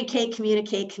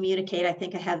 communicate. I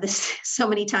think I have this so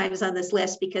many times on this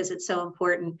list because it's so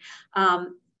important.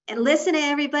 And listen to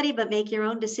everybody, but make your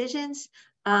own decisions.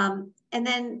 And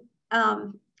then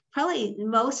probably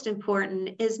most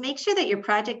important is make sure that your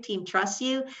project team trusts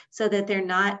you, so that they're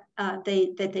not,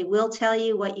 that they will tell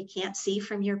you what you can't see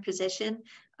from your position.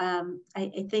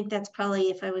 I think that's probably,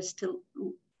 if I was to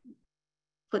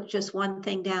put just one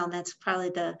thing down, that's probably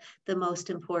the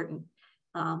most important.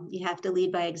 You have to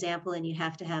lead by example, and you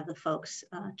have to have the folks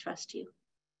trust you.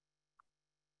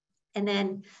 And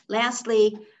then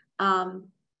lastly, having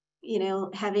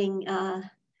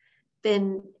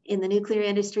been in the nuclear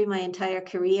industry my entire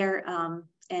career,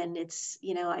 and it's,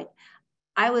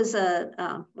 I was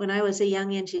when I was a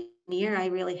young engineer, I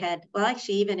really had, well,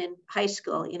 actually even in high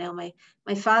school,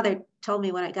 my father told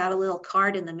me when I got a little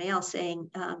card in the mail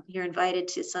saying, you're invited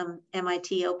to some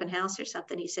MIT open house or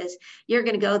something, he says, you're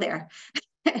going to go there.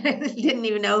 didn't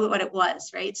even know what it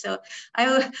was, right? So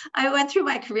I went through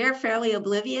my career fairly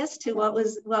oblivious to what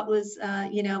was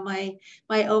you know, my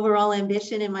overall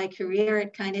ambition in my career.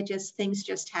 It kind of just, things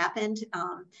just happened.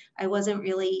 I wasn't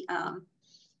really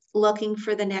looking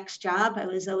for the next job. I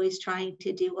was always trying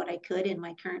to do what I could in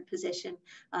my current position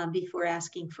before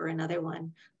asking for another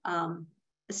one.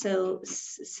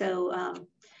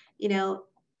 You know,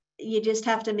 you just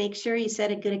have to make sure you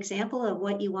set a good example of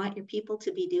what you want your people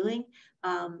to be doing,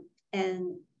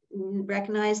 and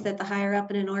recognize that the higher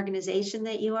up in an organization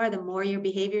that you are, the more your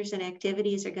behaviors and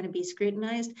activities are going to be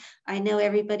scrutinized. I know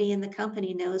everybody in the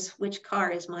company knows which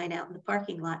car is mine out in the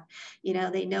parking lot. You know,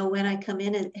 they know when I come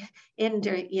in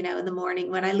during, you know, in the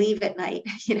morning, when I leave at night,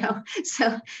 you know.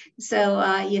 So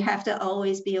you have to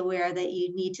always be aware that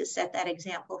you need to set that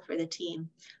example for the team.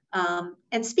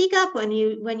 And speak up when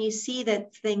you see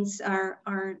that things are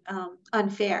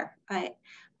unfair.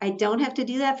 I don't have to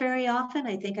do that very often.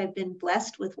 I think I've been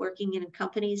blessed with working in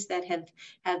companies that have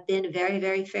been very,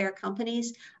 very fair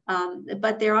companies,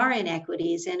 but there are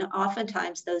inequities, and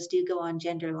oftentimes those do go on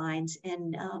gender lines.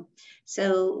 And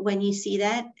so when you see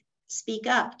that, speak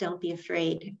up, don't be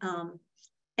afraid,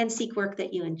 and seek work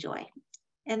that you enjoy.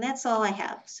 And that's all I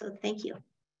have. So thank you.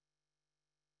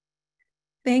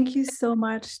 Thank you so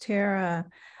much, Tara.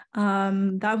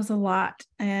 That was a lot.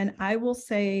 And I will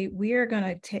say we are going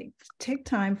to take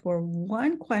time for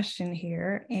one question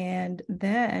here. And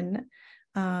then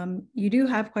you do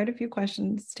have quite a few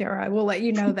questions, Tara. I will let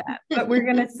you know that. But we're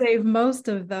going to save most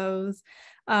of those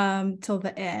till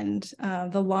the end,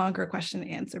 the longer question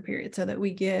and answer period, so that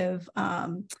we give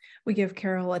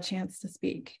Carol a chance to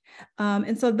speak.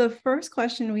 And so the first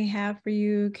question we have for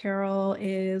you, Carol,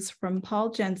 is from Paul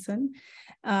Jensen.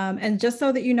 And just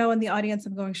so that you know, in the audience,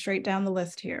 I'm going straight down the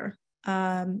list here.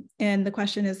 And the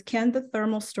question is, can the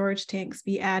thermal storage tanks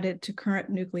be added to current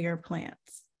nuclear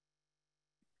plants?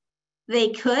 They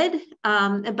could,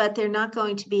 but they're not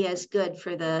going to be as good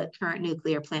for the current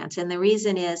nuclear plants. And the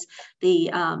reason is the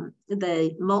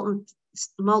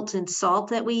molten salt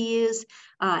that we use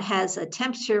has a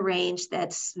temperature range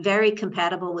that's very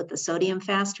compatible with the sodium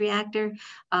fast reactor.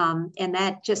 And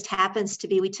that just happens to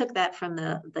be, we took that from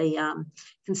the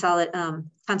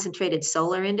concentrated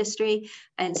solar industry.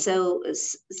 And so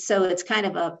it's kind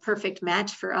of a perfect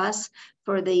match for us.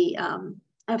 For the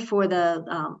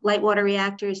light water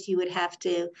reactors, you would have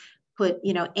to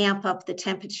amp up the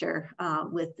temperature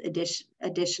with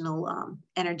additional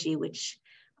energy, which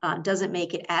doesn't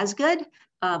make it as good,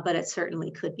 but it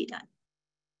certainly could be done.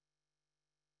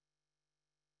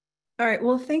 All right,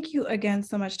 well, thank you again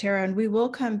so much, Tara, and we will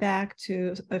come back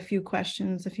to a few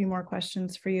more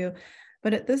questions for you.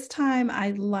 But at this time,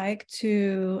 I'd like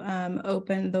to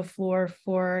open the floor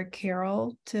for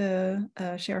Carol to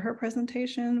share her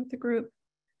presentation with the group.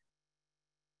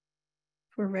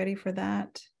 If we're ready for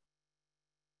that.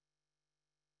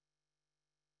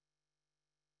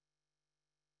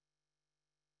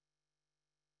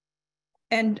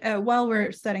 And while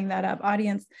we're setting that up,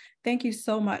 audience, thank you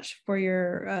so much for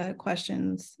your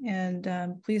questions. And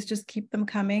please just keep them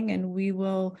coming, and we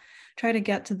will try to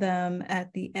get to them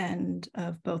at the end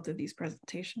of both of these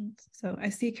presentations. So I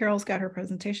see Carol's got her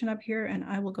presentation up here, and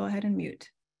I will go ahead and mute.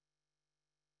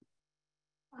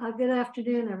 Good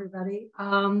afternoon, everybody.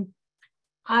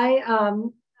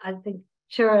 I think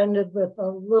Tara ended with a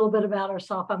little bit about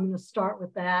herself. I'm going to start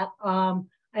with that.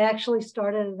 I actually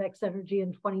started at X Energy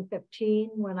in 2015.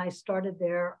 When I started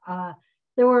there,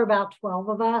 there were about 12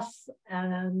 of us.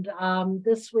 And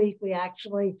this week we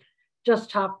actually just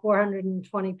topped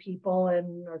 420 people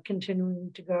and are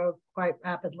continuing to grow quite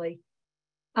rapidly.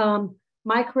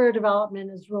 My career development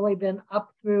has really been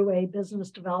up through a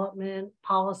business development,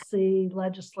 policy,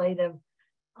 legislative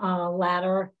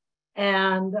ladder.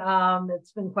 And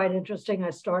it's been quite interesting. I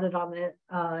started on the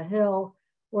Hill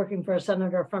working for a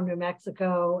senator from New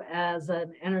Mexico as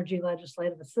an energy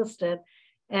legislative assistant.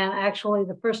 And actually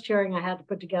the first hearing I had to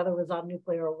put together was on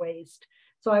nuclear waste.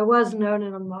 So I was known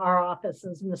in our office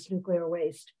as Miss Nuclear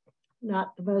Waste.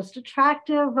 Not the most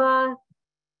attractive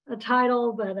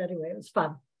title, but anyway, it was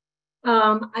fun.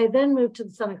 I then moved to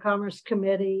the Senate Commerce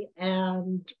Committee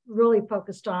and really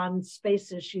focused on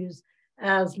space issues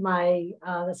as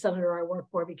the senator I worked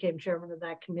for became chairman of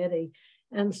that committee.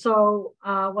 And so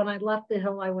when I left the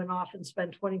Hill, I went off and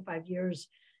spent 25 years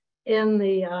in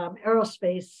the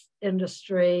aerospace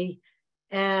industry.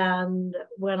 And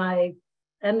when I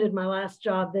ended my last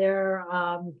job there,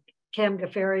 Cam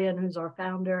Gafarian, who's our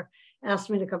founder, asked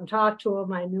me to come talk to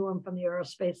him. I knew him from the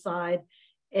aerospace side.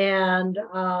 And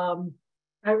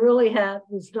I really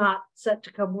was not set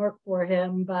to come work for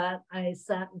him, but I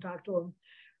sat and talked to him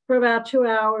for about 2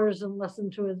 hours and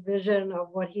listened to his vision of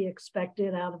what he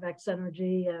expected out of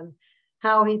X-energy and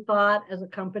how he thought as a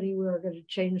company we were going to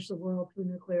change the world through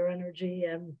nuclear energy.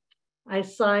 And I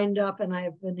signed up and I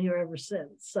have been here ever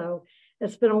since. So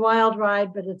it's been a wild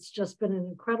ride, but it's just been an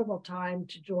incredible time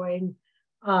to join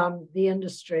the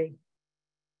industry.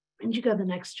 And you go to the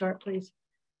next chart, please.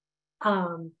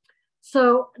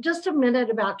 So just a minute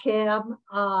about Cam.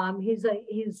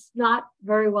 He's not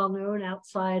very well known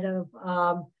outside of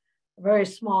a very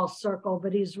small circle,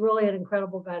 but he's really an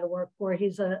incredible guy to work for.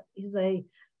 He's a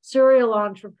serial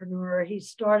entrepreneur. He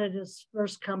started his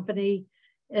first company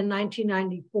in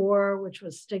 1994, which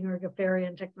was Stinger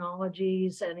Gafarian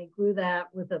Technologies, and he grew that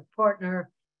with a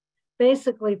partner,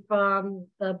 basically from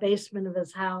the basement of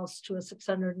his house to a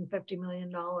 $650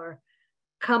 million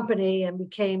company, and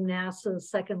became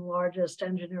NASA's second largest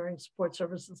engineering support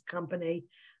services company,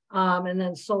 and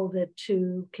then sold it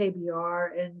to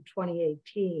KBR in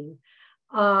 2018.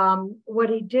 What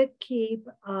he did keep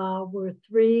were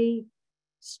 3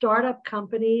 startup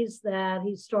companies that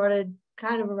he started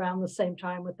kind of around the same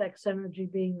time, with X-energy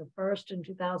being the first in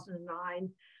 2009,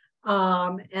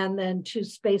 and then 2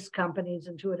 space companies,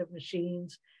 Intuitive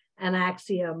Machines and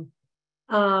Axiom.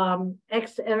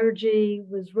 X-energy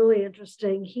was really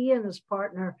interesting. He and his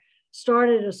partner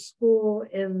started a school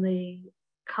in the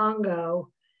Congo,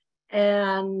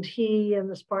 and he and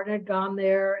his partner had gone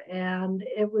there, and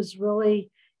it was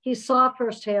really, he saw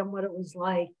firsthand what it was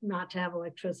like not to have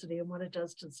electricity and what it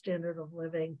does to the standard of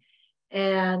living,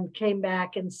 and came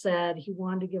back and said he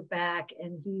wanted to give back,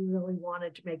 and he really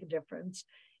wanted to make a difference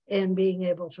in being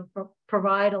able to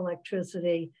provide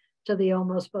electricity to the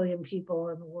almost 1 billion people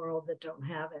in the world that don't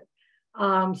have it.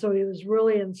 So he was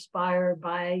really inspired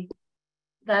by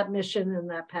that mission and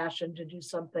that passion to do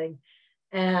something.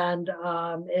 And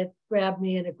it grabbed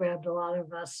me, and it grabbed a lot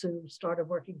of us who started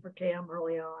working for CAM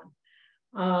early on.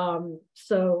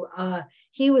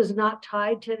 He was not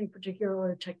tied to any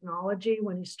particular technology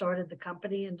when he started the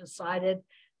company and decided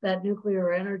that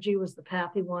nuclear energy was the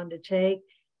path he wanted to take.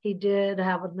 He did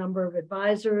have a number of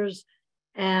advisors,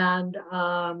 and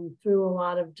through a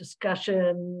lot of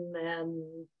discussion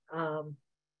and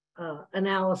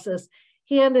analysis,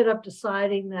 he ended up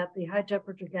deciding that the high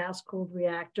temperature gas cooled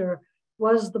reactor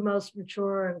was the most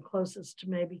mature and closest to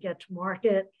maybe get to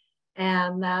market.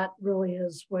 And that really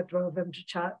is what drove him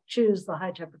to choose the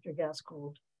high temperature gas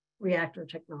cooled reactor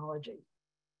technology.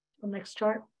 The next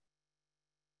chart.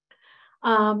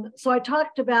 So I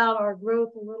talked about our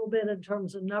growth a little bit in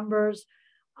terms of numbers.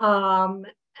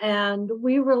 And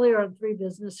we really are in 3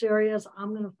 business areas.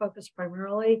 I'm going to focus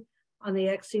primarily on the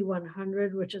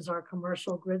XC100, which is our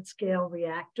commercial grid scale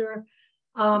reactor.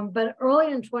 But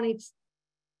early in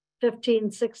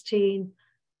 2015-16,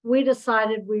 we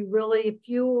decided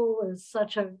fuel is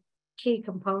such a key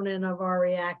component of our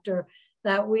reactor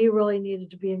that we really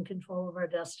needed to be in control of our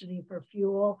destiny for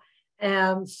fuel.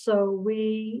 And so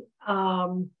we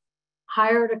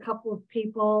hired a couple of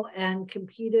people and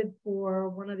competed for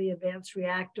one of the advanced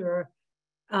reactor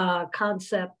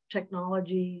concept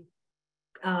technology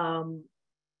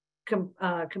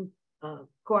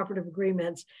cooperative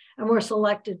agreements, and were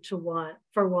selected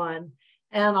for one.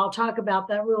 And I'll talk about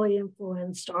that really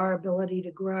influenced our ability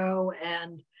to grow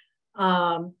and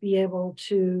be able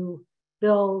to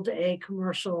build a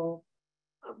commercial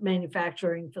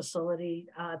manufacturing facility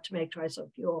to make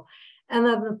TRISO fuel. And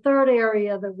then the third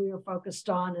area that we are focused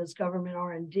on is government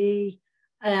R&D.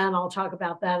 And I'll talk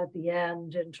about that at the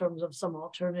end in terms of some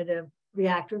alternative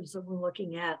reactors that we're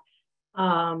looking at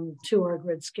to our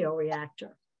grid scale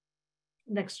reactor.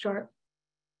 Next chart.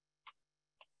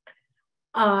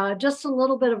 Just a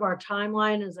little bit of our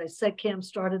timeline. As I said, Cam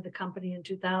started the company in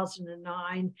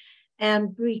 2009.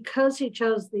 And because he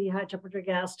chose the high temperature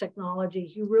gas technology,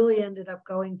 he really ended up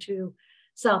going to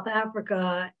South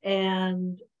Africa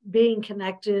and being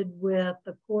connected with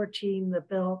the core team that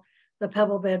built the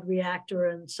pebble bed reactor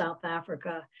in South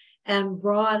Africa, and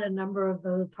brought a number of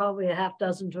those, probably a half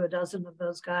dozen to a dozen of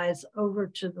those guys over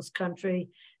to this country.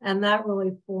 And that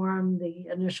really formed the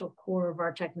initial core of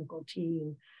our technical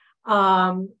team.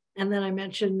 And then I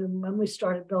mentioned when we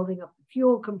started building up the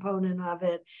fuel component of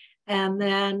it. And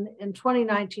then in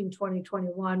 2019,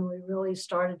 2021, we really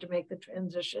started to make the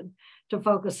transition to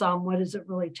focus on what does it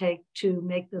really take to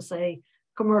make this a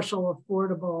commercial,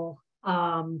 affordable,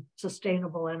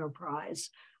 sustainable enterprise,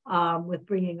 with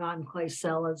bringing on Clay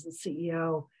Sell as the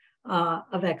CEO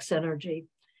of X-energy.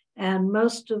 And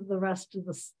most of the rest of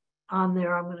this on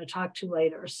there I'm going to talk to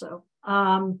later. So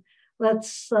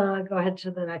let's go ahead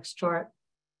to the next chart.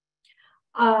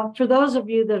 For those of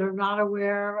you that are not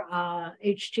aware,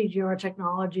 HTGR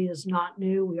technology is not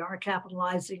new. We are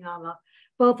capitalizing on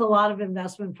both a lot of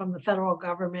investment from the federal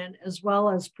government as well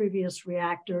as previous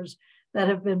reactors that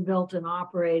have been built and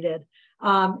operated.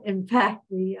 In fact,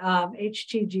 the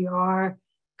HTGR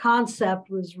concept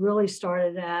was really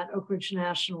started at Oak Ridge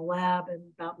National Lab in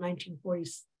about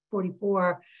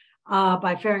 1944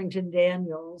 by Farrington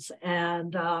Daniels.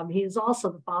 And he is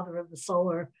also the father of the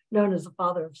solar, known as the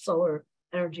father of solar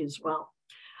energy as well.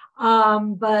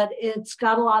 But it's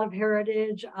got a lot of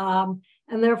heritage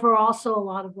and therefore also a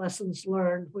lot of lessons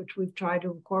learned, which we've tried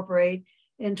to incorporate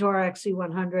into our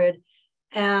XC100.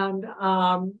 And,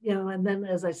 and then,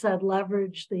 as I said,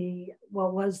 leverage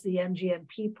what was the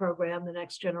NGNP program, the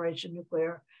Next Generation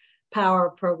Nuclear Power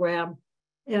Program,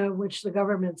 which the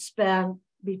government spent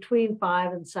between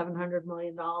 $500 and $700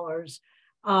 million,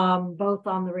 both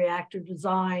on the reactor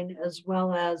design as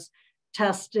well as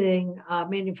testing,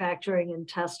 manufacturing and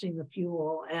testing the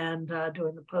fuel and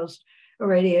doing the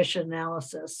post-irradiation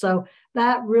analysis. So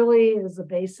that really is the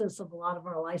basis of a lot of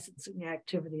our licensing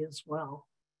activity as well.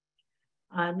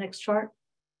 Next chart.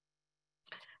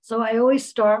 So I always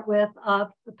start with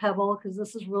the pebble because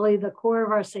this is really the core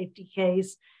of our safety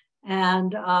case.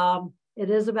 And it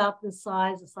is about this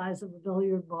size, the size of a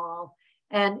billiard ball.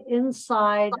 And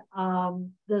inside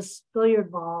this billiard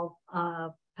ball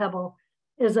pebble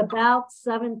is about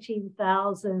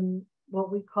 17,000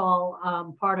 what we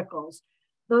call particles.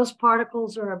 Those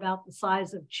particles are about the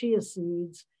size of chia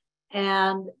seeds.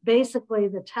 And basically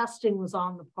the testing was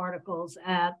on the particles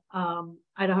at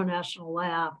Idaho National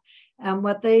Lab. And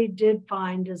what they did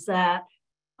find is that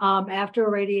after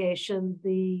irradiation,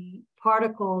 the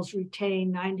particles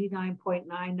retain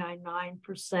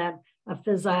 99.999% of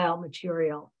fissile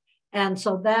material. And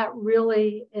so that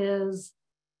really is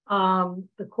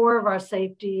the core of our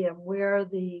safety and where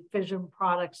the fission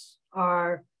products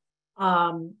are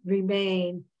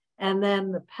remain. And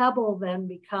then the pebble then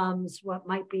becomes what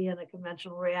might be in a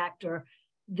conventional reactor,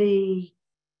 the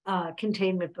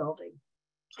containment building.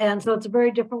 And so it's a very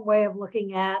different way of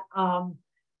looking at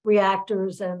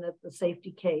reactors and at the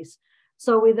safety case.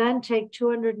 So we then take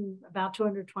about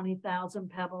 220,000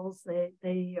 pebbles.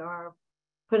 They are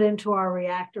put into our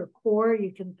reactor core.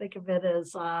 You can think of it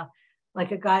as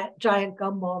like a giant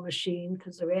gumball machine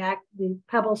because the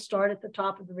pebbles start at the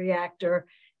top of the reactor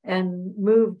and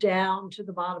move down to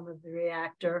the bottom of the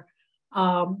reactor.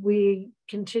 We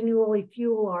continually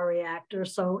fuel our reactor.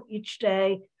 So each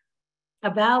day,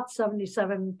 about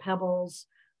 77 pebbles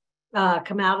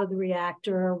come out of the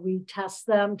reactor. We test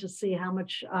them to see how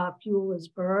much fuel is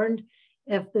burned.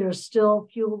 If there's still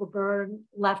fuel to burn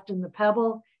left in the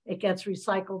pebble, it gets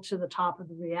recycled to the top of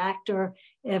the reactor.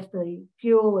 If the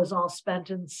fuel is all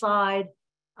spent inside,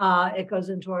 it goes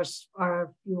into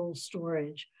our fuel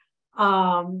storage.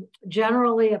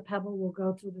 Generally, a pebble will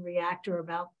go through the reactor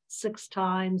about 6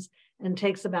 times and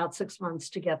takes about 6 months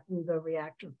to get through the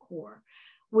reactor core.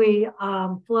 We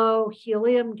flow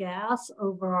helium gas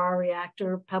over our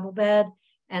reactor pebble bed,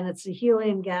 and it's the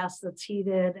helium gas that's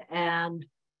heated and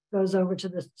goes over to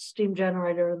the steam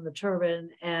generator in the turbine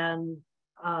and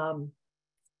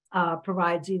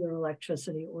provides either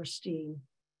electricity or steam.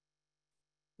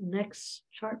 Next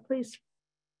chart, please.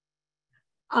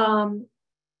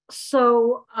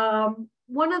 So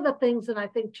one of the things, and I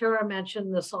think Tara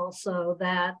mentioned this also,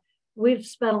 that we've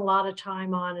spent a lot of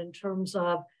time on in terms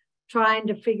of trying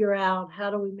to figure out how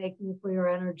do we make nuclear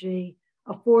energy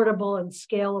affordable and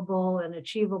scalable and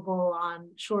achievable on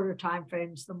shorter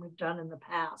timeframes than we've done in the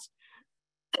past.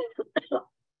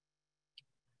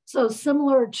 So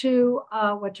similar to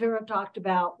what Tara talked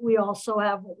about, we also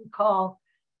have what we call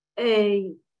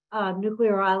a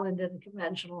nuclear island and a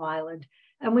conventional island.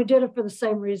 And we did it for the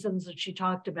same reasons that she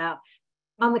talked about.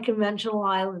 On the conventional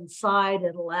island side,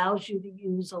 it allows you to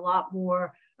use a lot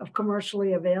more of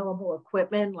commercially available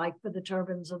equipment, like for the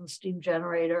turbines and the steam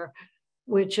generator,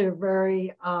 which are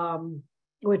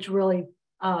which really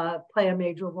play a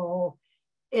major role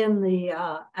in the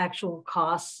actual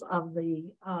costs of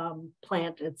the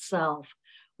plant itself.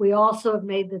 We also have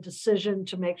made the decision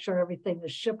to make sure everything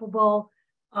is shippable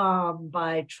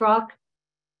by truck.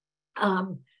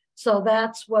 So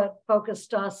that's what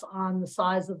focused us on the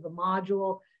size of the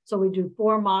module. So we do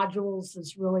 4 modules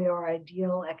is really our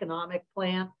ideal economic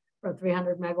plant for a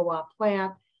 300 megawatt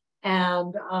plant.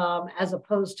 And as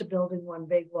opposed to building one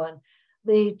big one.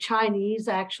 The Chinese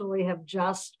actually have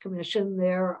just commissioned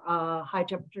their high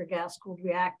temperature gas cooled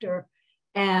reactor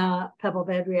and pebble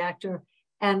bed reactor.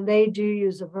 And they do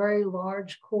use a very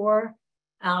large core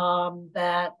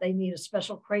that they need a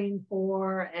special crane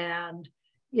for. And,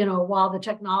 you know, while the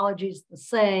technology is the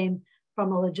same,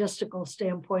 from a logistical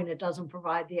standpoint, it doesn't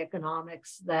provide the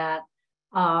economics that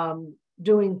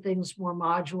doing things more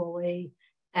modularly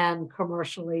and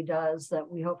commercially does, that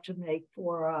we hope to make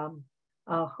for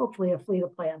hopefully a fleet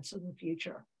of plants in the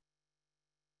future.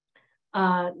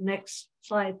 Next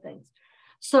slide, thanks.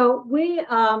 So we,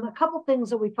 a couple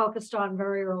things that we focused on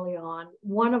very early on.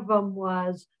 One of them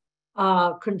was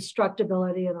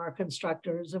constructability in our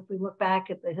constructors. If we look back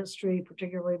at the history,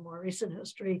 particularly more recent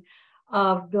history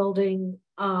of building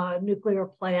nuclear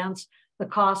plants, the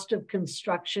cost of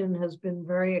construction has been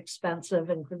very expensive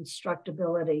in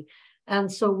constructability.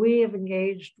 And so we have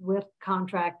engaged with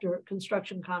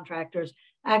construction contractors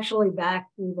actually back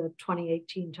through the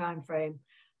 2018 timeframe.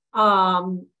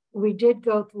 We did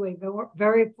go through a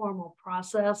very formal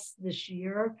process this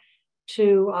year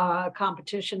to a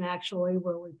competition actually,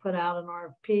 where we put out an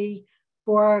RFP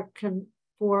for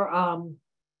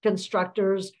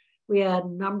constructors. We had a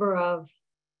number of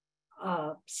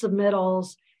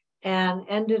submittals and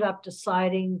ended up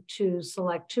deciding to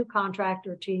select two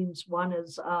contractor teams. One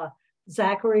is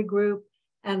Zachary Group,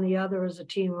 and the other is a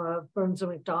team of Burns &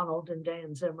 McDonald and Day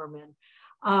 & Zimmerman.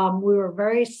 We were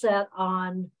very set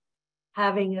on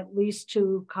having at least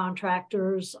two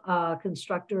contractors,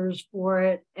 constructors for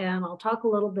it. And I'll talk a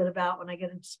little bit about, when I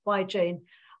get into supply chain,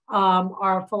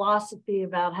 our philosophy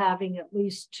about having at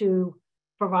least two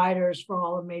providers for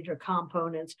all the major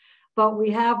components. But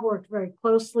we have worked very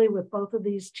closely with both of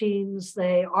these teams.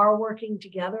 They are working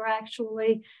together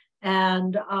actually.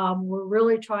 And we're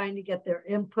really trying to get their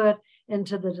input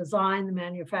into the design, the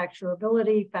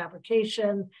manufacturability,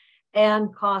 fabrication,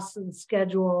 and costs and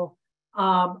schedule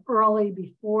early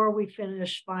before we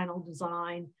finish final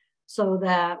design, so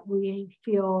that we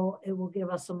feel it will give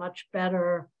us a much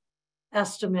better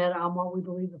estimate on what we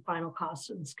believe the final cost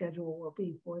and schedule will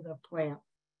be for the plant.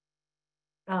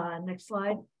 Next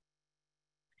slide.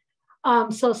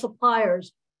 So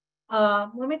suppliers.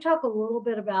 Let me talk a little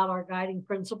bit about our guiding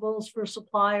principles for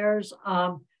suppliers.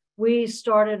 We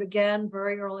started again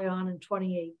very early on in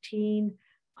 2018,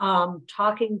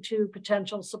 talking to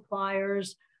potential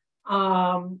suppliers.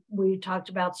 We talked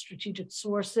about strategic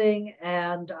sourcing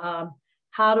and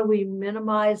how do we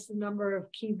minimize the number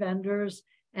of key vendors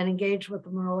and engage with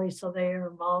them early so they are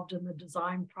involved in the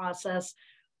design process.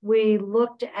 We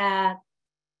looked at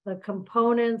the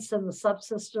components and the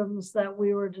subsystems that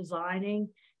we were designing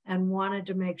and wanted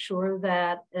to make sure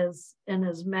that as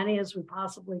many as we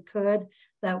possibly could,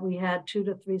 that we had 2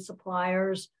 to 3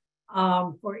 suppliers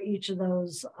for each of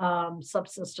those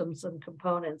subsystems and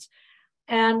components.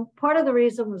 And part of the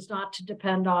reason was not to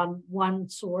depend on one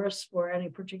source for any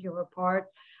particular part.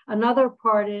 Another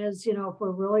part is, you know, if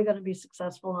we're really going to be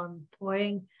successful in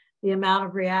employing the amount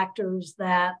of reactors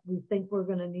that we think we're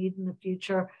going to need in the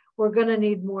future, we're going to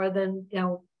need more than, you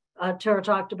know, Tara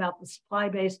talked about the supply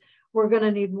base. We're going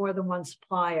to need more than one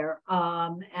supplier.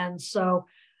 And so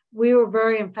we were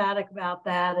very emphatic about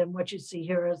that. And what you see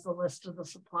here is the list of the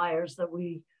suppliers that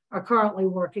we are currently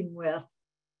working with.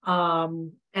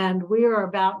 And we are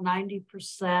about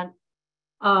 90%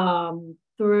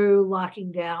 through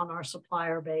locking down our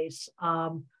supplier base,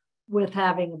 with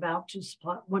having about 2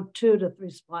 to 3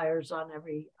 suppliers on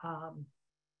every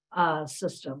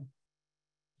system.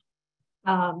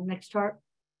 Next chart.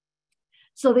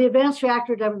 So the Advanced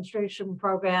Reactor Demonstration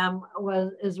Program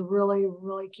is a really,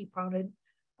 really key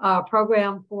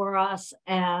program for us.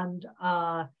 And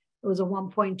it was a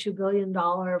 $1.2 billion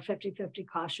 50-50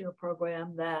 cost share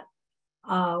program that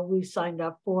we signed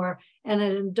up for. And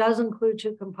it does include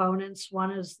 2 components.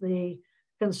 One is the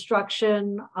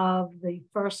construction of the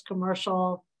first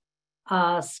commercial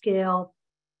scale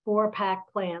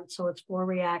 4-pack plant. So it's 4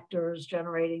 reactors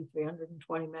generating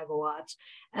 320 megawatts.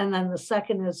 And then the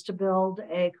second is to build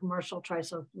a commercial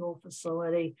TRISO fuel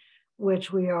facility,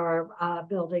 which we are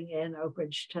building in Oak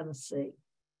Ridge, Tennessee.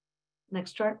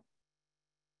 Next chart.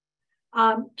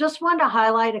 Just wanted to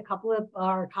highlight a couple of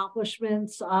our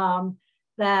accomplishments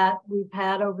that we've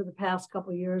had over the past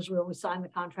couple of years. We signed the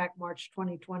contract March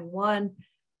 2021.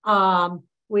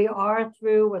 We are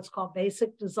through what's called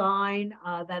basic design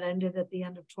that ended at the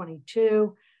end of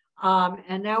 22.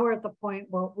 And now we're at the point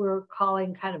what we're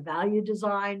calling kind of value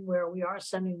design, where we are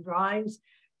sending drawings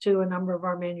to a number of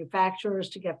our manufacturers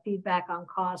to get feedback on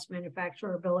cost,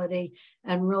 manufacturability,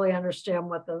 and really understand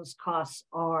what those costs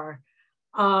are.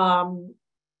 On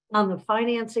the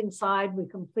financing side, we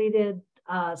completed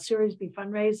Series B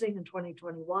fundraising in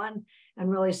 2021 and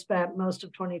really spent most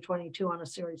of 2022 on a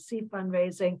Series C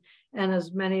fundraising. And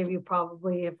as many of you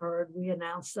probably have heard, we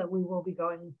announced that we will be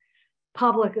going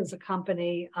public as a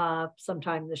company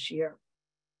sometime this year.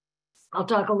 I'll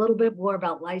talk a little bit more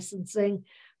about licensing.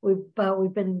 We've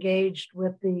been engaged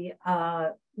with the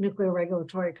Nuclear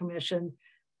Regulatory Commission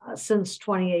since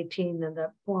 2018 in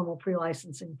the formal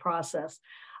pre-licensing process.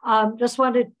 Just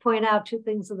wanted to point out two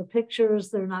things in the pictures.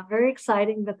 They're not very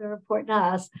exciting, but they're important to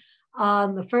us.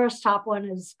 The first top one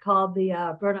is called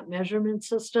the burn-up measurement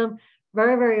system.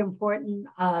 Very, very important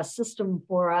system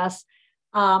for us.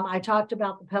 I talked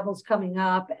about the pebbles coming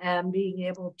up and being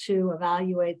able to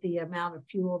evaluate the amount of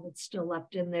fuel that's still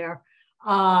left in there.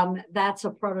 That's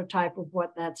a prototype of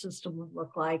what that system would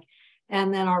look like.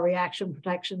 And then our reaction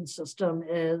protection system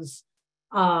is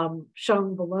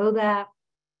shown below that.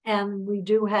 And we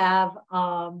do have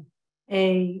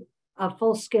a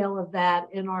full scale of that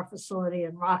in our facility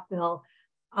in Rockville,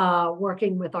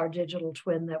 working with our digital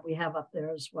twin that we have up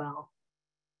there as well.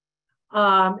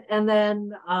 And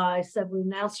then I said we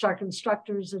announced our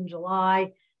constructors in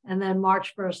July, and then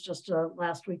March 1st, just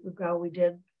last week ago, we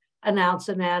did announce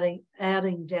and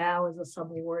adding Dow as a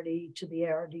sub-awardee to the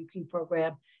ARDP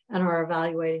program and are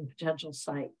evaluating potential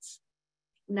sites.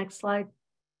 Next slide.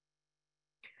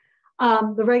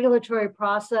 The regulatory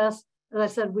process, as I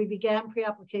said, we began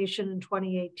pre-application in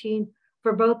 2018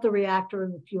 for both the reactor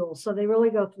and the fuel. So they really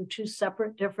go through two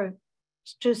separate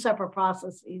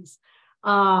processes.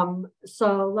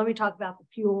 So let me talk about the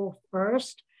fuel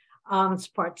first. It's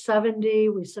Part 70.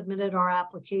 We submitted our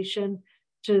application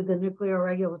to the Nuclear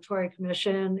Regulatory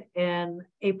Commission in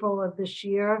April of this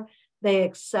year. They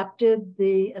accepted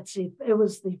it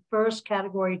was the first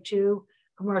Category 2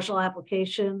 commercial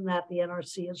application that the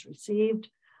NRC has received.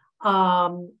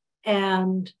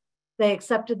 And they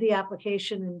accepted the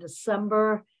application in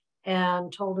December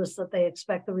and told us that they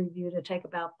expect the review to take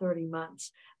about 30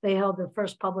 months. They held their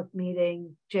first public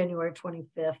meeting January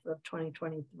 25th of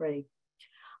 2023.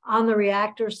 On the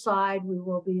reactor side, we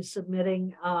will be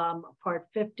submitting Part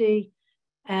 50,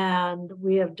 and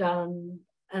we have done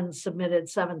and submitted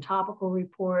 7 topical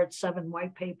reports, 7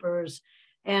 white papers,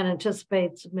 and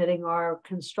anticipate submitting our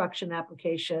construction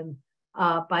application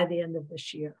by the end of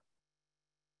this year.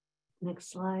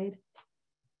 Next slide.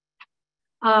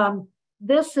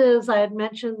 This is, I had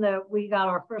mentioned that we got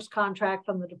our first contract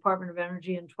from the Department of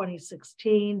Energy in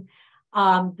 2016.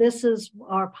 This is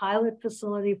our pilot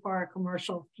facility for our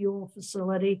commercial fuel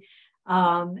facility.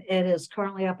 It is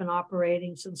currently up and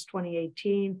operating since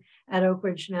 2018 at Oak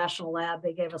Ridge National Lab.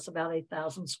 They gave us about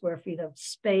 8,000 square feet of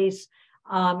space.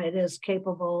 It is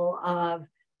capable of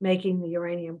making the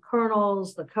uranium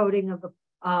kernels, the coating of the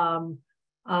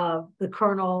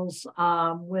kernels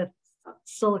with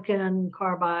silicon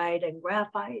carbide and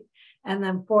graphite, and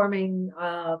then forming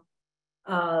the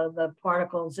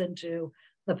particles into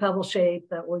the pebble shape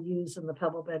that we'll use in the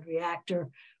pebble bed reactor.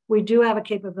 We do have a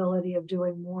capability of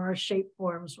doing more shape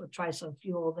forms with TRISO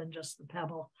fuel than just the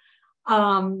pebble.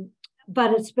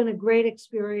 But it's been a great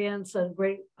experience and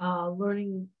great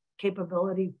learning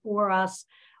capability for us.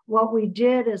 What we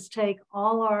did is take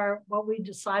what we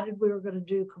decided we were going to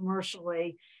do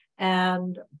commercially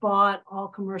and bought all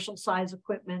commercial size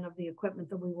equipment of the equipment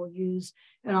that we will use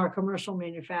in our commercial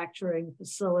manufacturing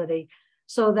facility.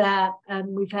 So that, and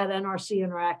we've had NRC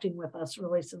interacting with us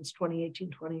really since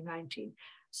 2018, 2019.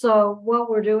 So what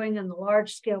we're doing in the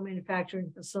large scale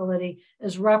manufacturing facility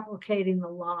is replicating the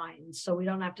lines. So we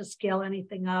don't have to scale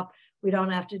anything up. We don't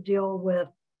have to deal with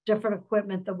different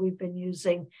equipment that we've been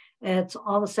using. It's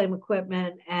all the same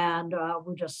equipment, and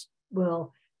we just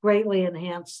will greatly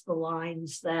enhance the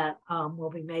lines that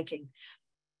we'll be making.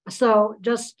 So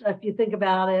just if you think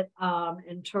about it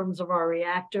in terms of our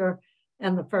reactor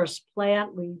and the first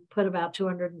plant, we put about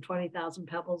 220,000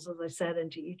 pebbles, as I said,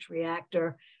 into each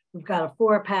reactor. We've got a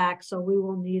 4-pack, so we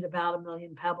will need about 1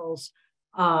 million pebbles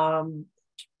for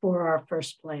our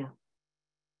first plant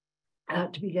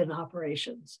to begin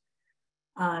operations.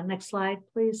 Next slide,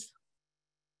 please.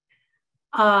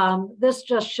 This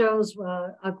just shows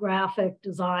a graphic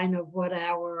design of what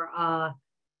our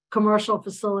commercial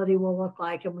facility will look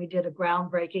like, and we did a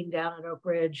groundbreaking down at Oak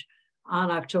Ridge on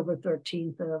October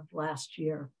 13th of last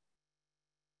year.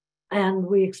 And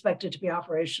we expect it to be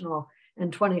operational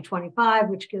in 2025,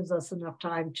 which gives us enough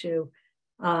time to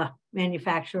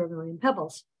manufacture 1 million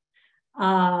pebbles.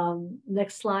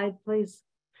 Next slide, please.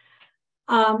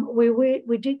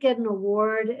 We did get an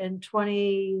award in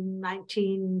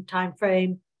 2019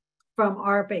 timeframe from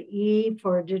ARPA-E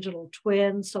for a digital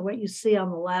twin. So what you see on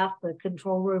the left, the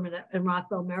control room in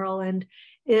Rockville, Maryland,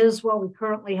 is what we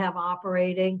currently have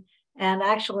operating. And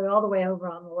actually all the way over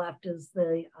on the left is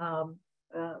the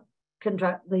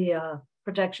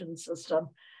protection system.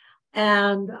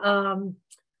 And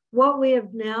what we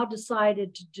have now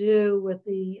decided to do with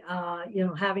the,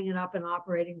 having it up and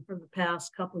operating for the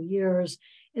past couple of years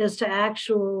is to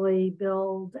actually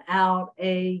build out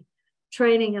a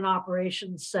training and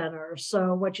operations center.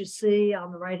 So what you see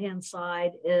on the right-hand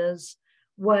side is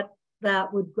what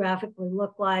that would graphically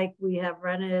look like. We have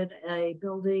rented a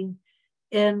building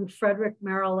in Frederick,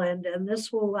 Maryland, and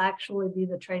this will actually be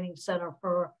the training center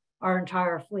for our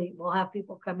entire fleet. We'll have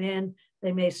people come in,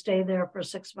 they may stay there for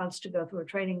 6 months to go through a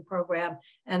training program,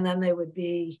 and then they would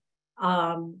be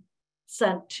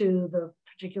sent to the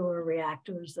particular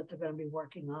reactors that they're going to be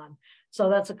working on. So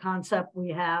that's a concept we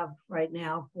have right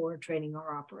now for training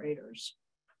our operators.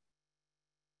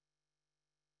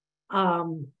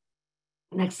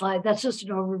 Next slide. That's just an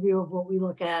overview of what we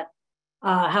look at,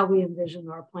 how we envision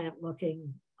our plant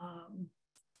looking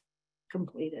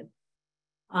completed.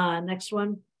 Next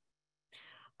one.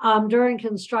 During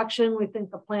construction, we think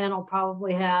the plant will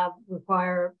probably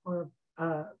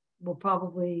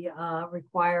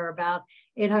require about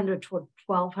 800 to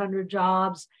 1,200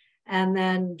 jobs. And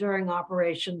then during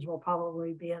operations, we'll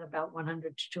probably be at about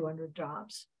 100 to 200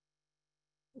 jobs.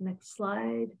 Next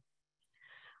slide.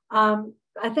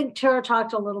 I think Tara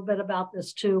talked a little bit about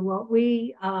this too. What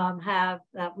we have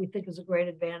that we think is a great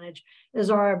advantage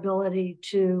is our ability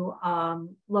to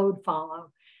load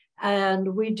follow.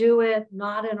 And we do it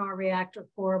not in our reactor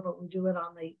core, but we do it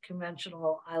on the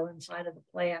conventional island side of the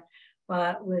plant,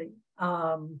 but with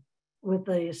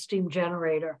the steam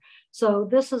generator. So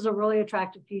this is a really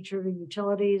attractive feature to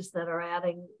utilities that are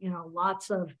adding, lots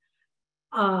of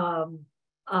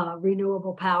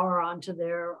renewable power onto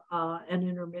their and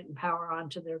intermittent power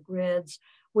onto their grids.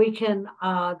 We can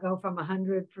go from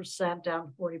 100% down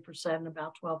to 40% in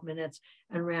about 12 minutes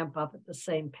and ramp up at the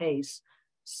same pace.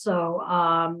 So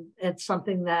it's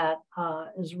something that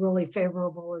is really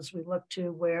favorable as we look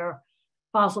to where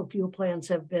fossil fuel plants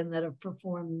have been that have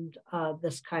performed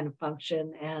this kind of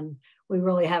function. And we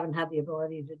really haven't had the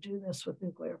ability to do this with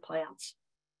nuclear plants.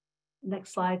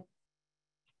 Next slide.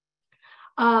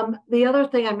 The other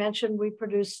thing I mentioned, we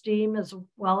produce steam as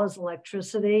well as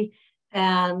electricity,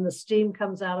 and the steam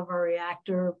comes out of our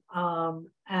reactor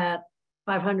at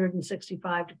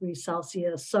 565 degrees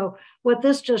Celsius. So what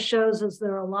this just shows is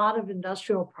there are a lot of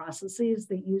industrial processes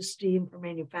that use steam for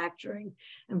manufacturing.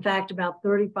 In fact, about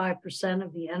 35%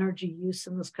 of the energy use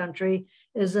in this country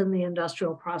is in the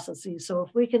industrial processes. So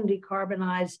if we can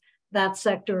decarbonize that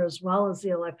sector as well as the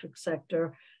electric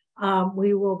sector,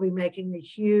 we will be making a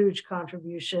huge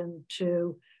contribution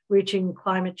to reaching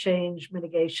climate change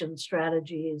mitigation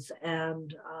strategies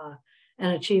and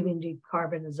achieving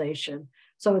decarbonization.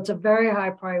 So it's a very high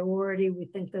priority. We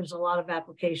think there's a lot of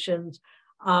applications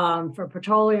for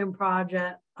petroleum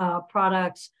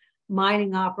products,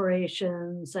 mining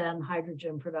operations, and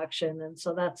hydrogen production. And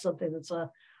so that's something that's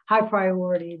a high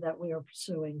priority that we are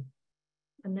pursuing.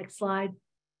 The next slide.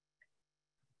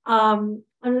 I'm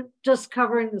just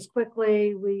covering this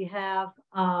quickly. We have,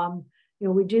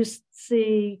 we do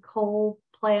see coal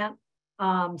plant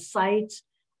sites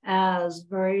as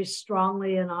very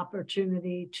strongly an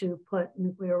opportunity to put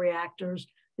nuclear reactors,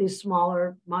 these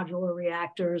smaller modular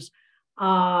reactors.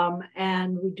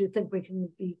 And we do think we can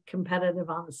be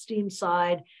competitive on the steam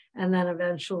side and then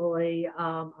eventually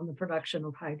on the production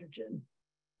of hydrogen.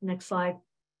 Next slide.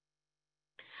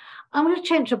 I'm going to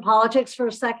change to politics for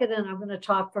a second, and I'm going to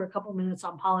talk for a couple minutes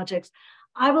on politics.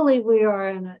 I believe we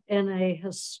are in a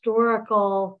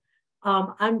historical,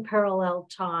 unparalleled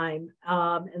time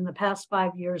in the past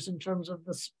 5 years in terms of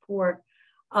the support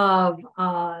of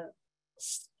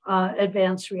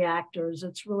advanced reactors.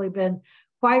 It's really been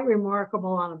quite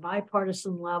remarkable on a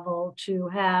bipartisan level to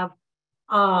have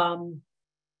the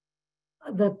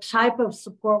type of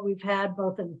support we've had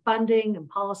both in funding and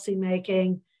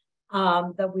policymaking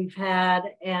that we've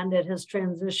had, and it has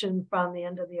transitioned from the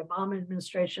end of the Obama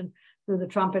administration through the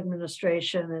Trump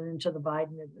administration and into the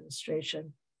Biden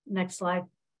administration. Next slide.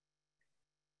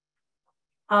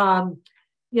 When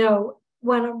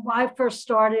I first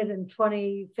started in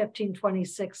 2015,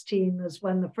 2016 was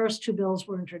when the first two bills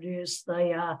were introduced,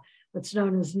 what's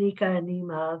known as NECA and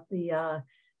NEMA, the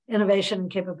Innovation and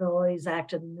Capabilities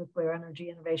Act and the Nuclear Energy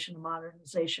Innovation and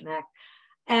Modernization Act.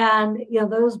 And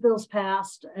those bills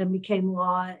passed and became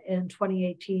law in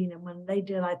 2018. And when they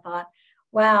did, I thought,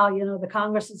 wow, the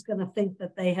Congress is going to think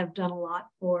that they have done a lot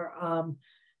for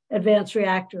advanced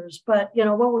reactors. But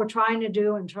what we're trying to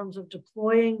do in terms of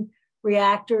deploying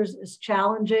reactors is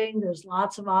challenging. There's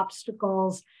lots of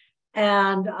obstacles.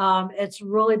 And it's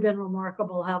really been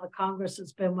remarkable how the Congress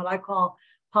has been what I call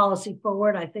policy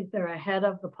forward. I think they're ahead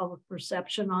of the public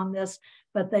perception on this,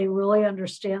 but they really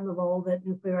understand the role that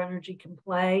nuclear energy can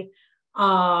play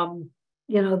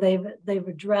You know, they've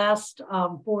addressed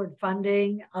forward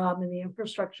funding in the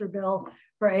infrastructure bill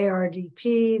for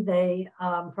ARDP. They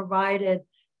provided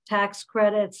tax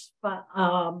credits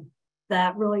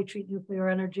that really treat nuclear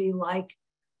energy like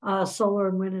solar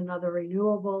and wind and other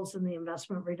renewables in the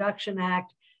Investment Reduction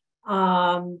Act.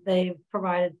 They've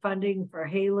provided funding for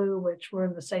HALEU, which we're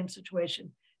in the same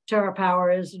situation Tara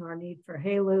Power is in our need for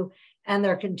HALEU. And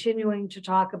they're continuing to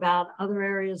talk about other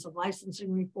areas of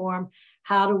licensing reform.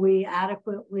 How do we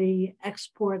adequately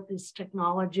export this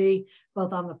technology,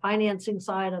 both on the financing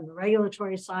side, on the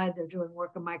regulatory side? They're doing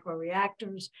work on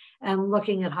microreactors and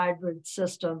looking at hybrid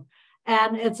system.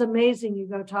 And it's amazing. You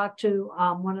go talk to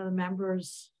one of the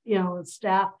members, you know,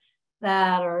 staff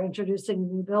that are introducing a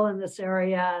new bill in this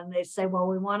area, and they say, well,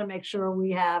 we want to make sure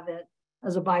we have it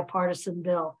as a bipartisan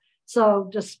bill. So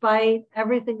despite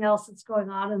everything else that's going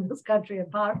on in this country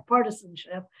and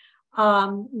partisanship,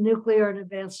 nuclear and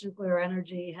advanced nuclear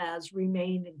energy has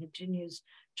remained and continues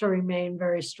to remain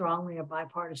very strongly a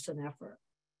bipartisan effort.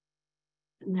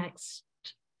 Next.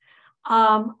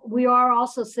 We are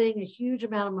also seeing a huge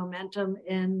amount of momentum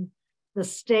in the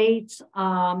states.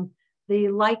 The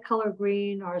light colored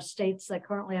green are states that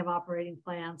currently have operating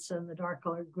plants, and the dark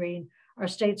colored green are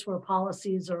states where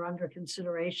policies are under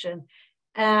consideration.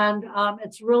 And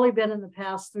it's really been in the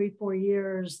past 3-4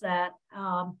 years that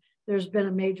there's been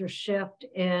a major shift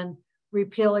in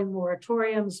repealing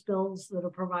moratoriums, bills that are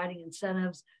providing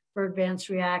incentives for advanced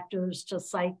reactors to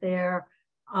site there,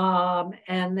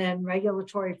 and then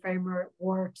regulatory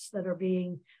frameworks that are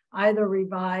being either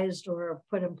revised or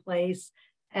put in place,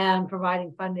 and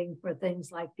providing funding for things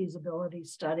like feasibility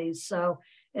studies. So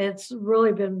it's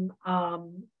really been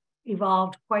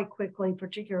evolved quite quickly,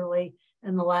 particularly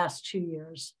in the last 2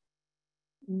 years.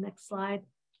 Next slide.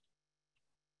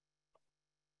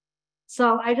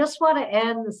 So I just want to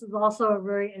end. This is also a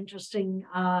very interesting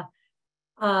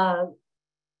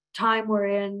time we're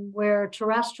in, where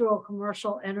terrestrial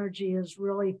commercial energy is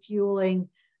really fueling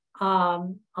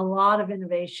a lot of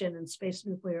innovation in space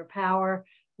nuclear power.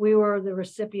 We were the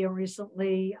recipient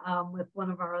recently with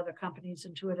one of our other companies,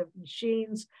 Intuitive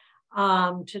Machines,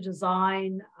 to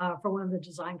design for one of the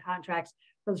design contracts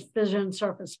for fission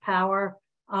surface power.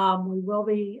 We will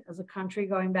be, as a country,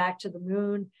 going back to the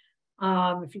moon.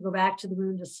 If you go back to the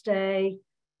moon to stay,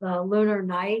 the lunar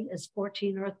night is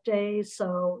 14 Earth days,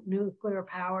 so nuclear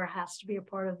power has to be a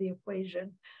part of the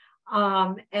equation.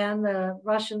 And the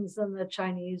Russians and the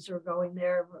Chinese are going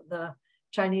there. The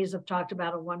Chinese have talked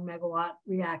about a 1 megawatt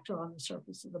reactor on the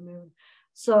surface of the moon.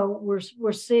 So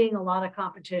we're seeing a lot of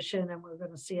competition, and we're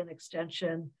going to see an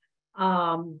extension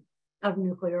of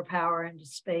nuclear power into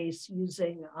space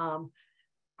using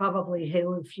probably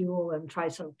HALEU fuel and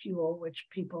TRISO fuel, which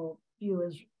people view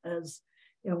as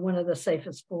you know, one of the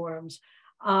safest forms.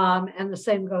 And the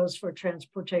same goes for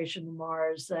transportation to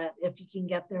Mars, that if you can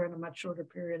get there in a much shorter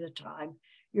period of time,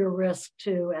 your risk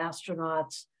to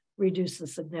astronauts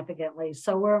reduces significantly.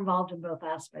 So we're involved in both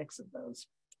aspects of those.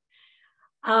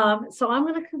 So I'm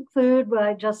going to conclude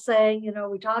by just saying, you know,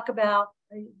 we talk about,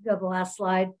 the last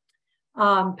slide,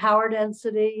 power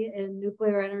density in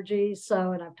nuclear energy.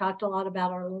 So, and I've talked a lot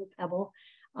about our little pebble.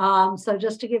 So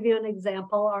just to give you an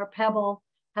example, our pebble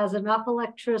has enough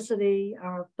electricity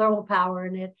or thermal power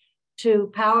in it to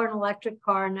power an electric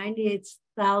car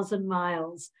 98,000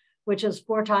 miles, which is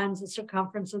 4 times the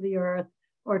circumference of the Earth,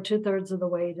 or 2/3 of the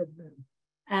way to the moon.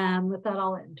 And with that,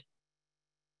 I'll end.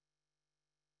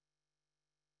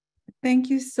 Thank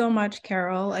you so much,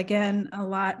 Carol. Again, a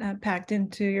lot packed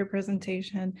into your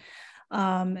presentation,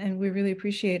 and we really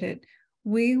appreciate it.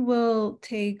 We will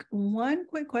take one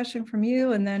quick question from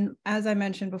you, and then, as I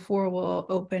mentioned before, we'll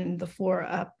open the floor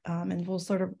up and we'll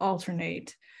sort of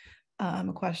alternate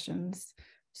questions.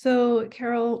 So,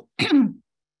 Carol,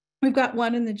 we've got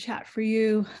one in the chat for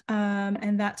you,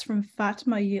 and that's from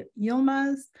Fatma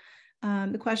Yilmaz.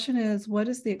 The question is, what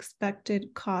is the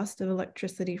expected cost of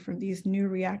electricity from these new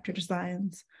reactor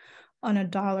designs on a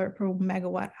 $1 per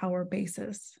megawatt hour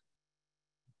basis?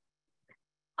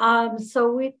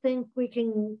 So we think we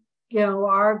can, you know,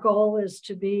 our goal is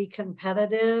to be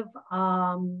competitive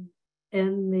for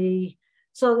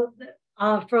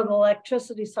the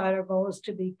electricity side, our goal is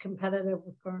to be competitive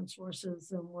with current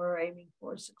sources, and we're aiming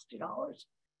for $60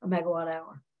 a megawatt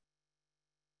hour.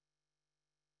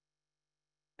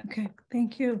 Okay,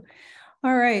 thank you.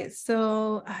 All right,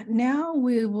 so now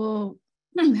we will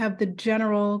have the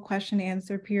general question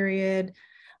answer period,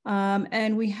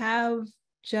 and we have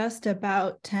just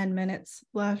about 10 minutes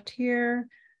left here.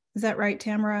 Is that right,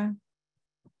 Tamara?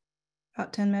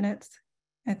 About 10 minutes?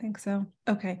 I think so.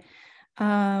 Okay.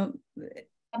 About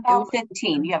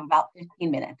 15. You have about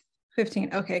 15 minutes. 15.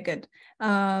 Okay, good.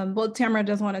 Well, Tamara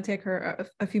does want to take her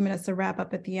a few minutes to wrap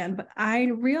up at the end, but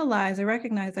I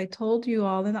recognize I told you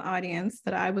all in the audience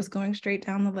that I was going straight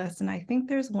down the list, and I think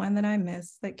there's one that I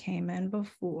missed that came in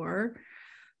before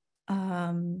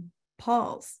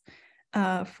Paul's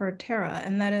for Tara,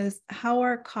 and that is, how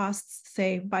are costs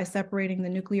saved by separating the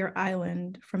nuclear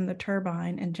island from the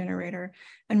turbine and generator,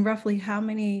 and roughly how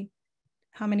many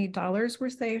dollars were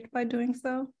saved by doing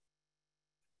so?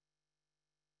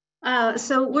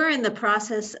 So we're in the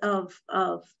process of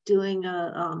doing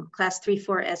a class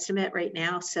 3-4 estimate right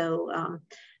now. So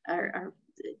our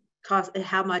cost,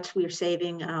 how much we're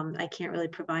saving, I can't really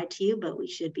provide to you, but we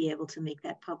should be able to make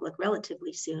that public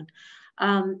relatively soon.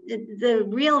 The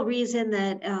real reason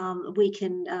that we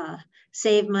can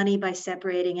save money by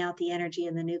separating out the energy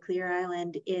in the nuclear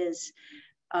island is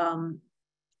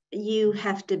you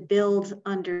have to build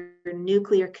under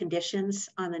nuclear conditions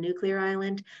on the nuclear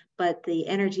island, but the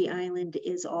energy island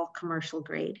is all commercial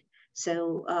grade.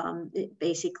 So it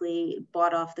basically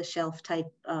bought off the shelf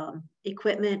type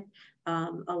equipment,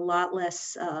 a lot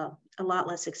less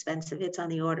expensive. It's on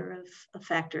the order of a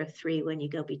factor of 3 when you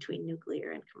go between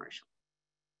nuclear and commercial.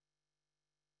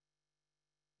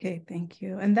 Okay, thank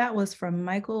you. And that was from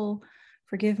Michael.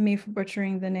 Forgive me for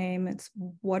butchering the name. It's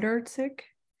Watertik.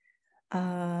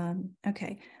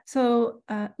 Okay, so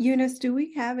Eunice, do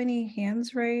we have any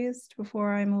hands raised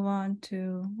before I move on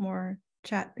to more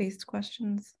chat-based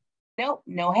questions? Nope,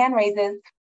 no hand raises.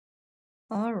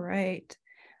 All right.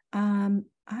 I'm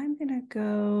gonna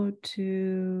go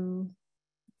to,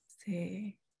 let's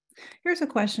see. Here's a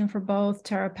question for both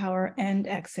TerraPower and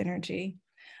X-Energy.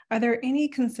 Are there any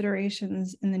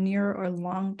considerations in the near or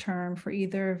long term for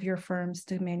either of your firms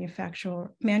to manufacture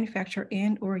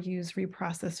and or use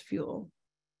reprocessed fuel?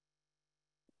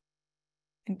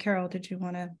 And Carol, did you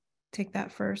want to take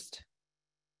that first?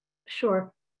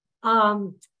 Sure. I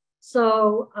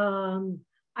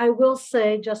will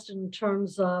say, just in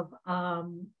terms of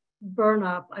burn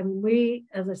up, I mean, we,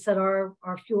 as I said, our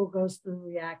fuel goes through the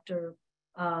reactor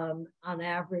on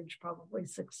average probably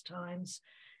 6 times.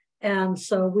 And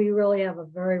so we really have a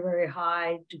very, very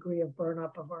high degree of burn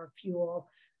up of our fuel.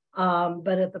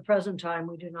 But at the present time,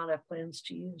 we do not have plans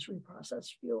to use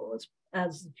reprocessed fuel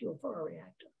as the fuel for our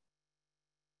reactor.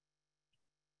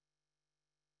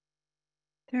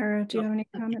 Tara, do you have any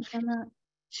comments on that?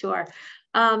 Sure.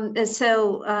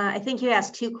 So I think you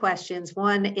asked 2 questions.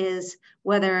 One is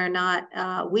whether or not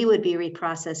we would be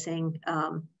reprocessing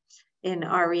in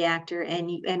our reactor,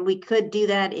 and we could do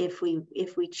that if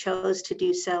we chose to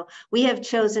do so. We have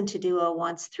chosen to do a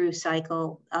once through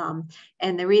cycle,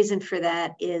 and the reason for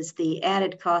that is the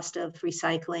added cost of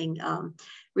recycling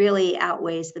really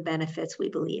outweighs the benefits, we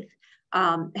believe.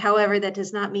 However, that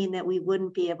does not mean that we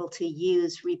wouldn't be able to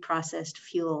use reprocessed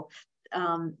fuel.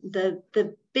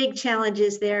 The big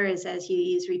challenges there is, as you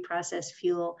use reprocessed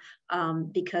fuel,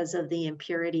 because of the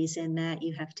impurities in that,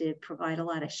 you have to provide a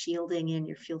lot of shielding in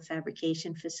your fuel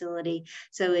fabrication facility.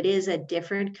 So it is a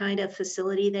different kind of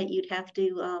facility that you'd have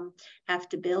to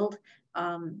build.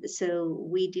 So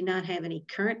we do not have any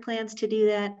current plans to do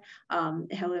that.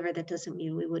 However, that doesn't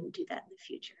mean we wouldn't do that in the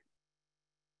future.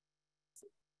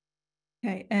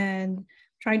 Okay, and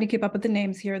trying to keep up with the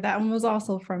names here, that one was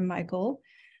also from Michael.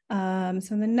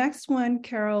 So the next one,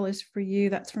 Carol, is for you.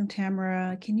 That's from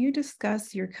Tamara. Can you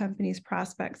discuss your company's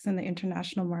prospects in the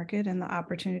international market and the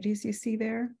opportunities you see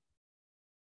there?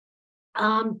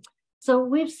 So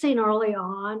we've seen early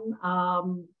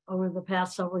on over the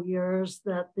past several years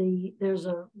that there's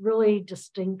a really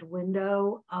distinct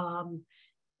window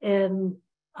in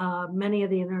many of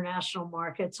the international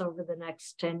markets over the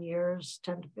next 10 years,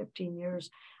 10 to 15 years,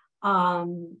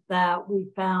 that we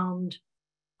found,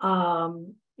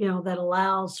 that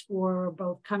allows for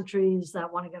both countries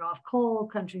that want to get off coal,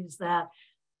 countries that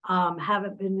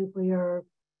haven't been nuclear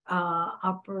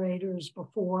operators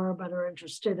before, but are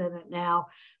interested in it now.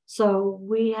 So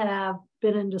we have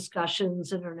been in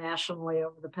discussions internationally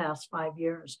over the past 5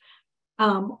 years.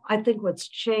 I think what's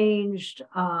changed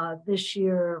this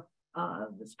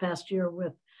past year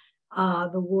with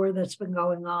the war that's been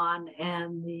going on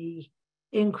and the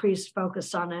increased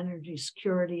focus on energy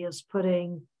security is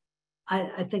putting,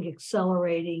 I think,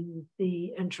 accelerating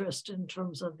the interest in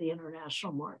terms of the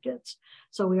international markets.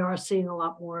 So we are seeing a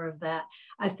lot more of that.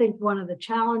 I think one of the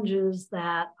challenges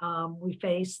that we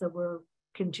face, that we're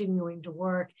continuing to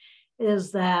work,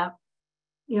 is that,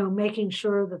 making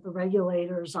sure that the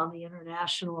regulators in the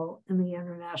international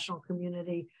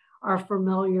community are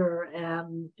familiar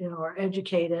and, are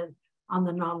educated on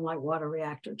the non-light water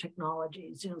reactor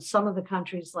technologies. Some of the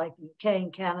countries like the UK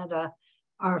and Canada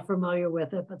are familiar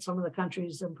with it, but some of the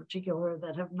countries in particular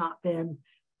that have not been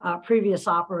previous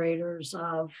operators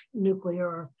of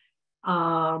nuclear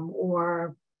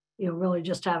or really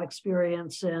just have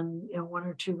experience in 1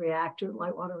 or 2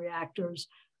 light water reactors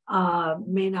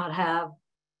may not have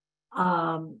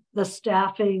the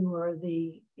staffing or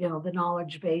the the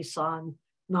knowledge base on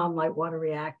non-light water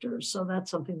reactors. So that's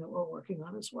something that we're working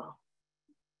on as well.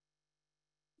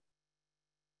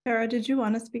 Tara, did you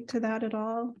want to speak to that at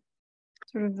all?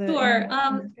 Sort of Sure.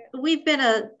 We've been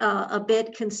a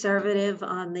bit conservative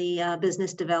on the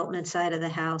business development side of the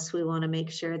house. We want to make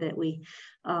sure that we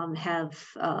have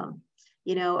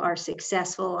are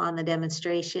successful on the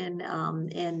demonstration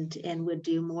and would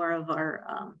do more of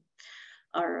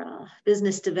our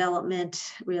business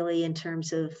development really in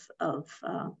terms of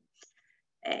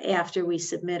after we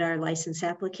submit our license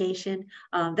application.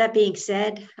 That being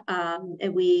said,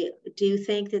 we do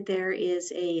think that there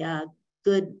is a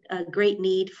great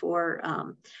need for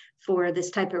this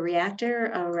type of reactor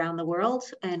around the world,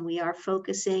 and we are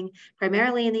focusing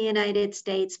primarily in the United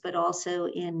States, but also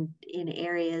in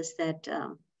areas that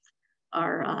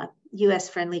are U.S.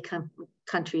 friendly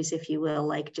countries, if you will,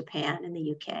 like Japan and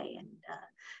the UK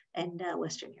and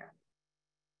Western Europe.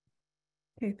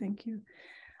 Okay, thank you.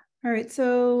 All right,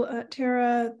 so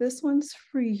Tara, this one's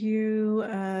for you.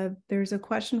 There's a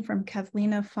question from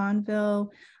Kathlina Fonville.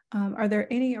 Are there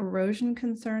any erosion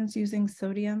concerns using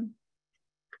sodium?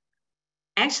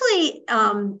 Actually,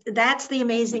 that's the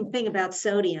amazing thing about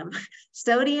sodium.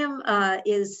 Sodium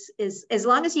is as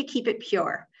long as you keep it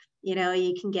pure,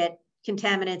 you can get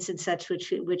contaminants and such,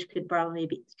 which could probably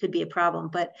be a problem.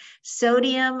 But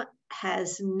sodium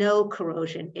has no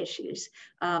corrosion issues.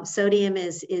 Sodium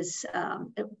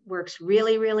it works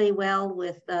really, really well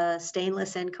with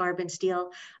stainless and carbon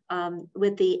steel.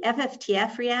 With the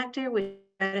FFTF reactor, which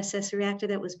predecessor reactor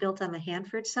that was built on the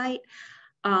Hanford site,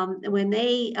 when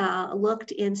they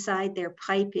looked inside their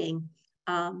piping,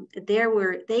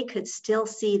 they could still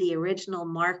see the original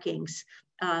markings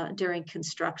during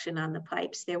construction on the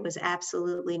pipes. There was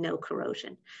absolutely no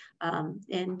corrosion,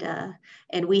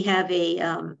 and we have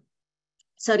a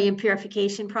sodium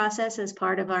purification process as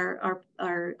part of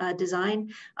our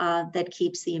design that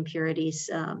keeps the impurities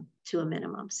to a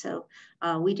minimum. So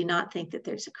we do not think that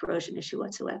there's a corrosion issue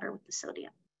whatsoever with the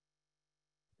sodium.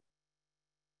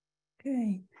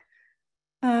 Okay.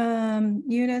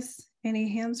 Eunice, any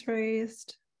hands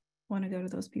raised? Want to go to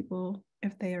those people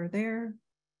if they are there?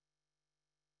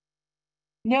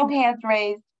 No hands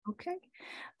raised. Okay.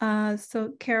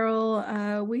 So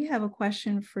Carol, we have a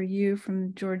question for you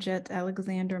from Georgette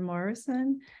Alexander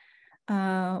Morrison.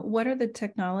 What are the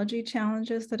technology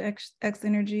challenges that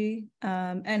X-Energy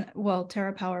and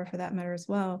Tara Power for that matter as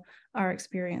well are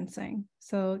experiencing?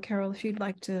 So Carol, if you'd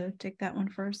like to take that one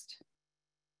first.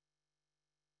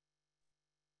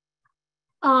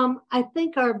 I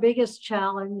think our biggest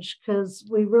challenge, because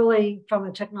we really, from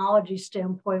a technology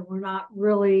standpoint, we're not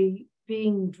really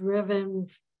being driven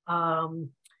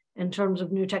in terms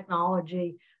of new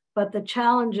technology, but the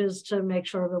challenge is to make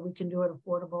sure that we can do it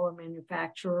affordable and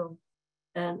manufacture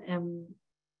and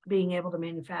being able to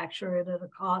manufacture it at a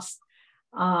cost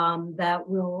that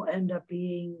will end up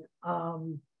being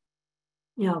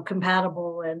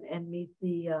compatible and meet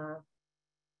the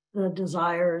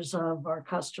desires of our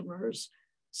customers.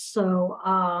 So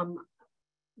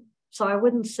I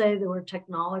wouldn't say there were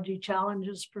technology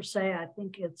challenges per se. I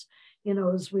think it's,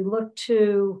 as we look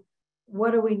to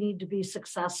what do we need to be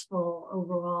successful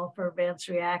overall for advanced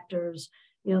reactors,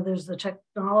 there's the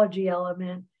technology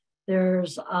element,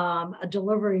 there's a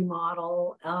delivery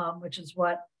model, which is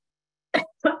what,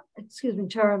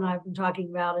 Tara and I have been talking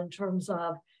about in terms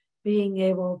of being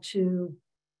able to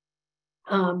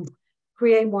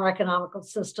create more economical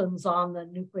systems on the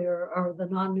nuclear or the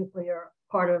non-nuclear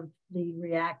part of the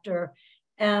reactor.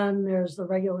 And there's the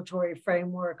regulatory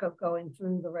framework of going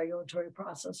through the regulatory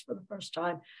process for the first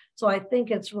time. So I think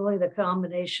it's really the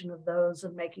combination of those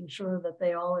and making sure that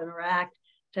they all interact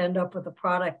to end up with a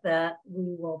product that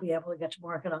we will be able to get to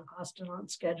market on cost and on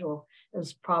schedule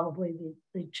is probably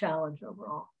the challenge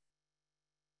overall.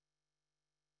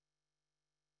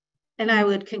 And I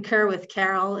would concur with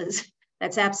Carol.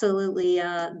 That's absolutely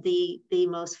the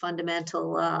most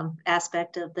fundamental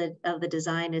aspect of the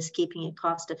design is keeping it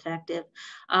cost effective.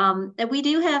 And we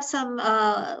do have some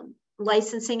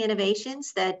licensing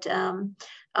innovations that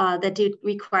do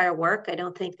require work. I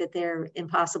don't think that they're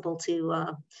impossible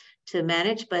to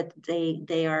manage, but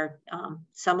they are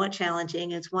somewhat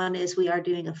challenging. As one is we are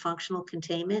doing a functional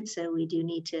containment, so we do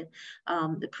need to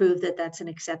prove that that's an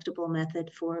acceptable method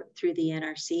through the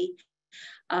NRC.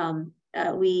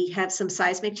 we have some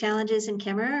seismic challenges in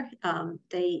Kemmerer.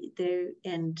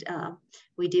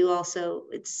 We do also,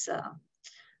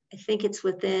 I think it's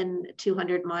within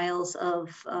 200 miles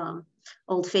of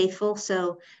Old Faithful.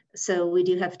 So we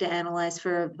do have to analyze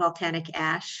for volcanic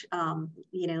ash, so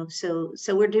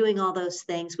we're doing all those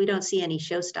things. We don't see any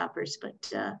showstoppers,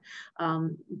 but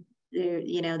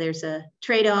there's a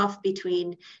trade-off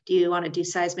between, do you want to do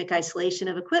seismic isolation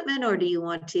of equipment, or do you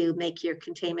want to make your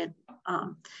containment,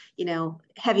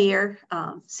 heavier?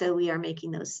 So we are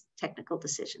making those technical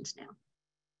decisions now.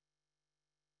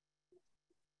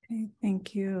 Okay,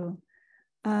 thank you.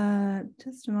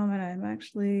 Just a moment, I'm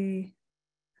actually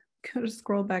going to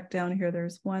scroll back down here.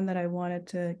 There's one that I wanted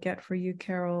to get for you,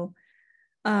 Carol.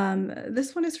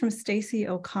 This one is from Stacy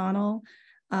O'Connell.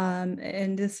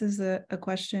 And this is a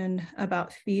question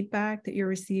about feedback that you're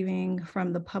receiving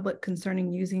from the public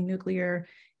concerning using nuclear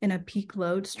in a peak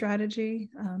load strategy.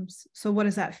 So what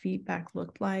does that feedback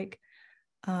look like?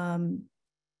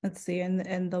 Let's see,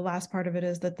 and the last part of it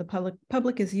is that the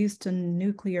public is used to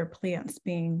nuclear plants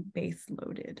being base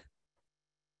loaded.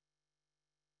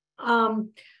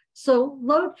 So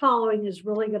load following is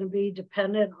really going to be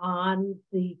dependent on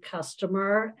the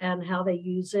customer and how they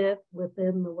use it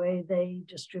within the way they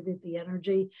distribute the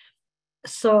energy.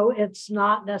 So it's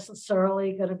not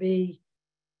necessarily going to be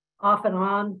off and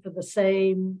on for the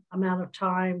same amount of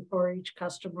time for each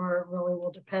customer. It really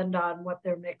will depend on what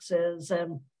their mix is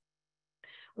and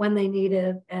when they need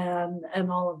it and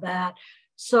all of that.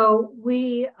 So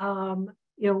we have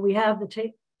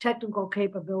the technical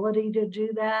capability to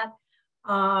do that.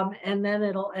 And then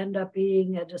it'll end up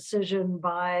being a decision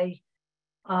by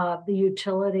the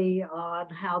utility on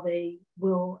how they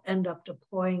will end up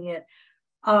deploying it.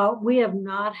 We have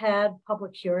not had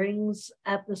public hearings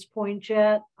at this point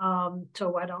yet,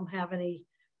 so I don't have any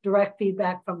direct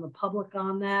feedback from the public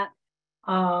on that.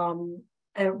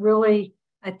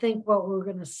 I think what we're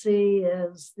going to see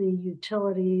is the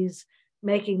utilities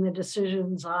making the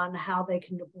decisions on how they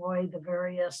can deploy the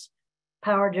various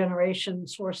power generation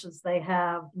sources they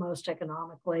have most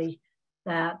economically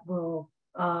that will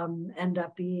end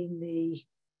up being the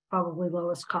probably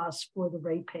lowest cost for the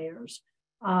ratepayers.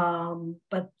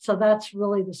 But so that's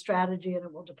really the strategy, and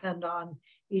it will depend on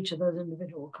each of those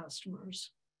individual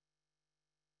customers.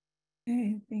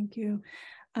 Okay, thank you.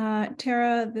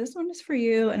 Tara, this one is for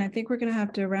you, and I think we're going to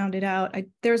have to round it out.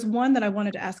 There's one that I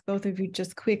wanted to ask both of you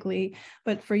just quickly,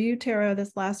 but for you, Tara,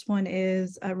 this last one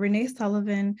is Renee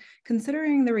Sullivan.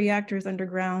 Considering the reactors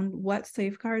underground, what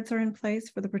safeguards are in place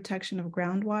for the protection of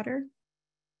groundwater?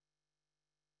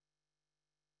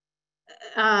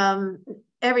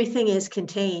 Everything is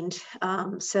contained.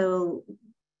 There's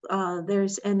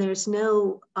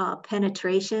no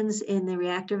penetrations in the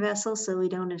reactor vessel, so we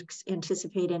don't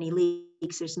anticipate any leaks.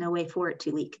 There's no way for it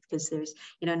to leak because there's,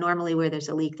 normally where there's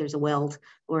a leak, there's a weld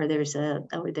or there's a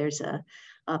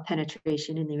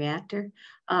penetration in the reactor.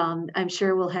 I'm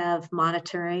sure we'll have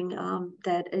monitoring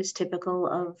that is typical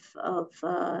of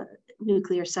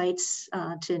nuclear sites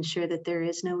to ensure that there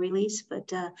is no release,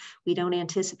 but we don't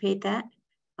anticipate that.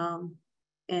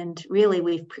 And really,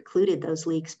 we've precluded those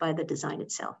leaks by the design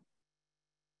itself.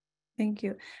 Thank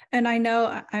you. And I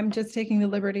know I'm just taking the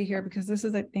liberty here because this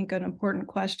is, I think, an important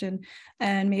question.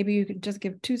 And maybe you could just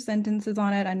give 2 sentences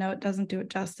on it. I know it doesn't do it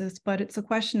justice, but it's a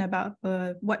question about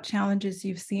what challenges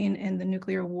you've seen in the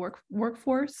nuclear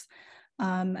workforce.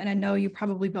 And I know you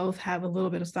probably both have a little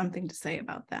bit of something to say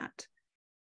about that.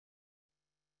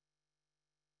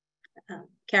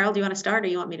 Carol, do you want to start or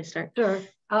you want me to start? Sure.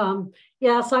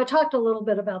 Yeah, so I talked a little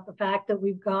bit about the fact that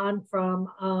we've gone from,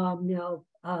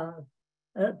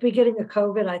 beginning of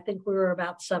COVID, I think we were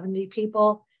about 70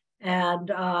 people. And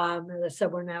as I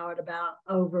said, we're now at about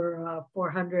over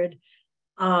 400,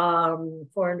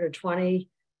 420.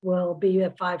 We'll be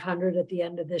at 500 at the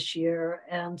end of this year.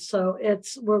 And so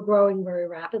we're growing very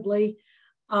rapidly.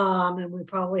 And we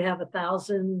probably have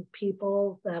 1,000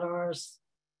 people that are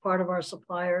part of our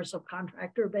suppliers of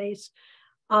contractor base.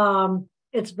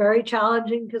 It's very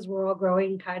challenging because we're all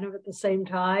growing kind of at the same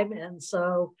time. And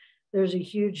so there's a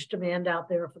huge demand out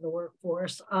there for the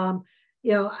workforce. I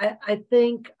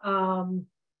think,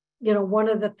 one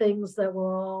of the things that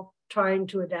we're all trying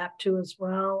to adapt to as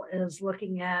well is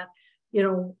looking at, you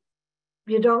don't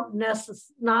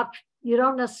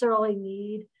necessarily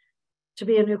need to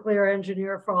be a nuclear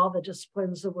engineer for all the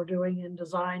disciplines that we're doing in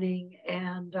designing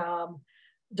and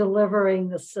delivering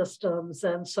the systems.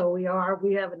 And so we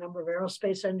have a number of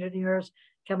aerospace engineers,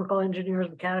 chemical engineers,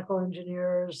 mechanical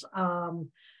engineers,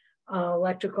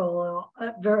 electrical,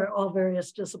 all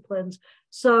various disciplines.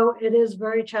 So it is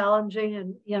very challenging.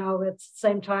 And, at the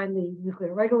same time, the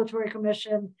Nuclear Regulatory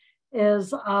Commission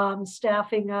is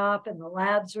staffing up, and the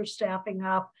labs are staffing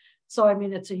up. So I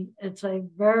mean, it's a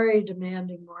very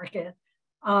demanding market,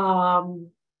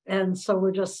 and so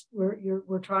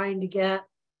we're trying to get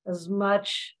as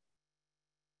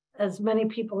many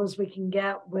people as we can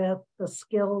get with the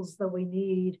skills that we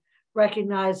need,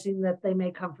 recognizing that they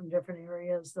may come from different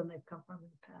areas than they've come from in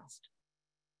the past.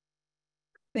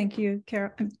 Thank you,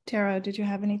 Tara. Did you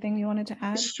have anything you wanted to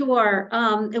add? Sure.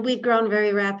 And we've grown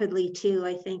very rapidly too.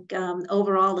 I think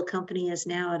overall the company is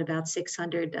now at about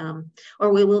 600,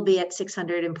 or we will be at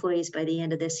 600 employees by the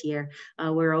end of this year.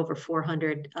 We're over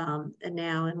 400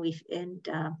 now, and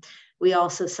we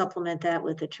also supplement that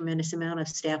with a tremendous amount of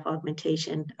staff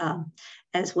augmentation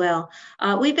as well.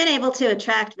 We've been able to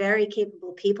attract very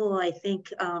capable people. I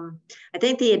think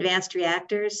the advanced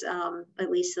reactors, at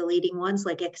least the leading ones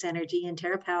like X-Energy and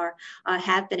TerraPower,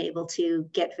 have been able to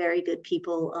get very good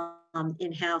people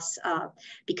in-house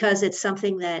because it's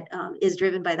something that is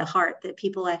driven by the heart, that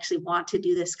people actually want to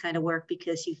do this kind of work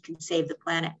because you can save the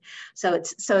planet. So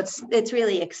it's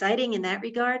really exciting in that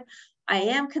regard. I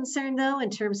am concerned though in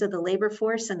terms of the labor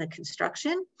force and the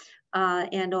construction.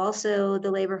 And also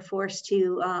the labor force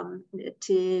to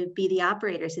be the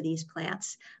operators of these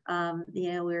plants.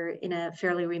 We're in a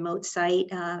fairly remote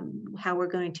site, how we're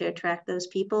going to attract those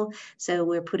people. So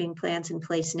we're putting plans in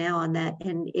place now on that,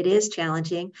 and it is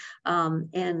challenging.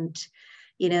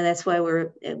 That's why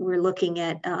we're looking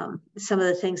at some of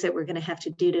the things that we're going to have to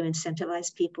do to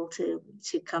incentivize people to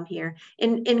come here,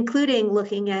 including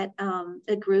looking at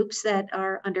groups that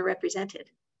are underrepresented,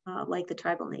 like the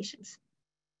tribal nations.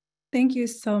 Thank you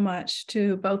so much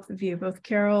to both of you, both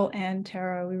Carol and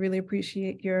Tara. We really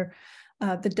appreciate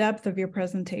the depth of your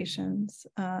presentations,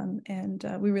 and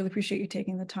we really appreciate you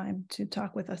taking the time to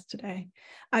talk with us today.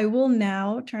 I will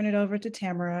now turn it over to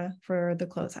Tamara for the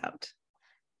closeout.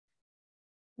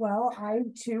 Well, I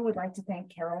too would like to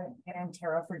thank Carol and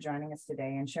Tara for joining us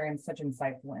today and sharing such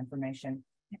insightful information.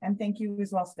 And thank you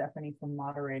as well, Stephanie, for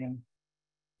moderating.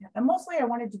 And mostly I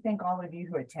wanted to thank all of you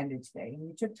who attended today.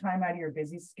 You took time out of your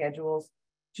busy schedules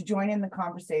to join in the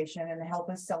conversation and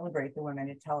help us celebrate the women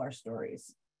who tell our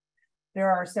stories.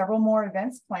 There are several more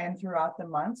events planned throughout the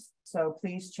month, so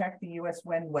please check the US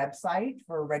WIN website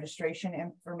for registration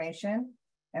information.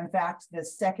 In fact, the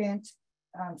second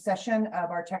session of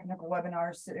our technical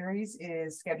webinar series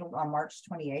is scheduled on March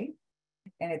 28th.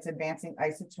 And it's advancing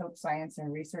isotope science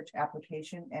and research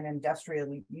application and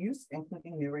industrial use,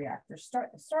 including new reactor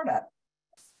startup.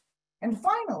 And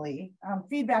finally,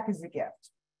 feedback is a gift.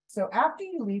 So after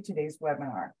you leave today's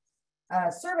webinar,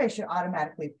 a survey should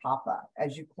automatically pop up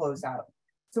as you close out.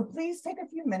 So please take a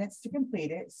few minutes to complete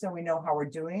it so we know how we're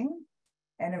doing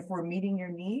and if we're meeting your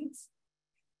needs.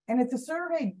 And if the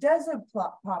survey doesn't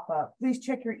pop up, please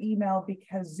check your email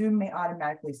because Zoom may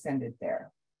automatically send it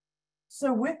there.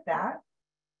 So with that,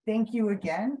 thank you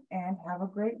again and have a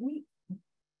great week.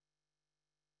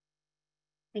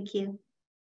 Thank you.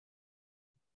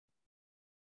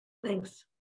 Thanks.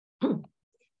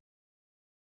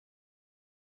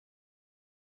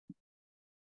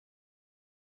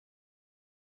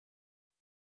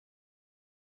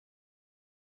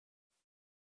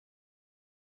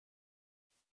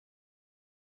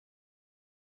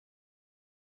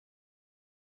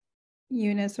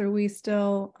 Eunice, are we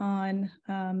still on?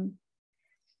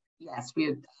 Yes,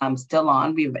 we're still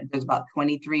on. There's about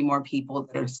 23 more people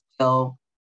that are still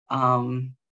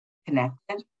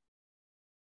connected.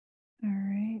 All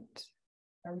right.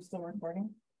 Are we still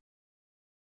recording?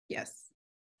 Yes,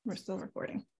 we're still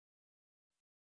recording.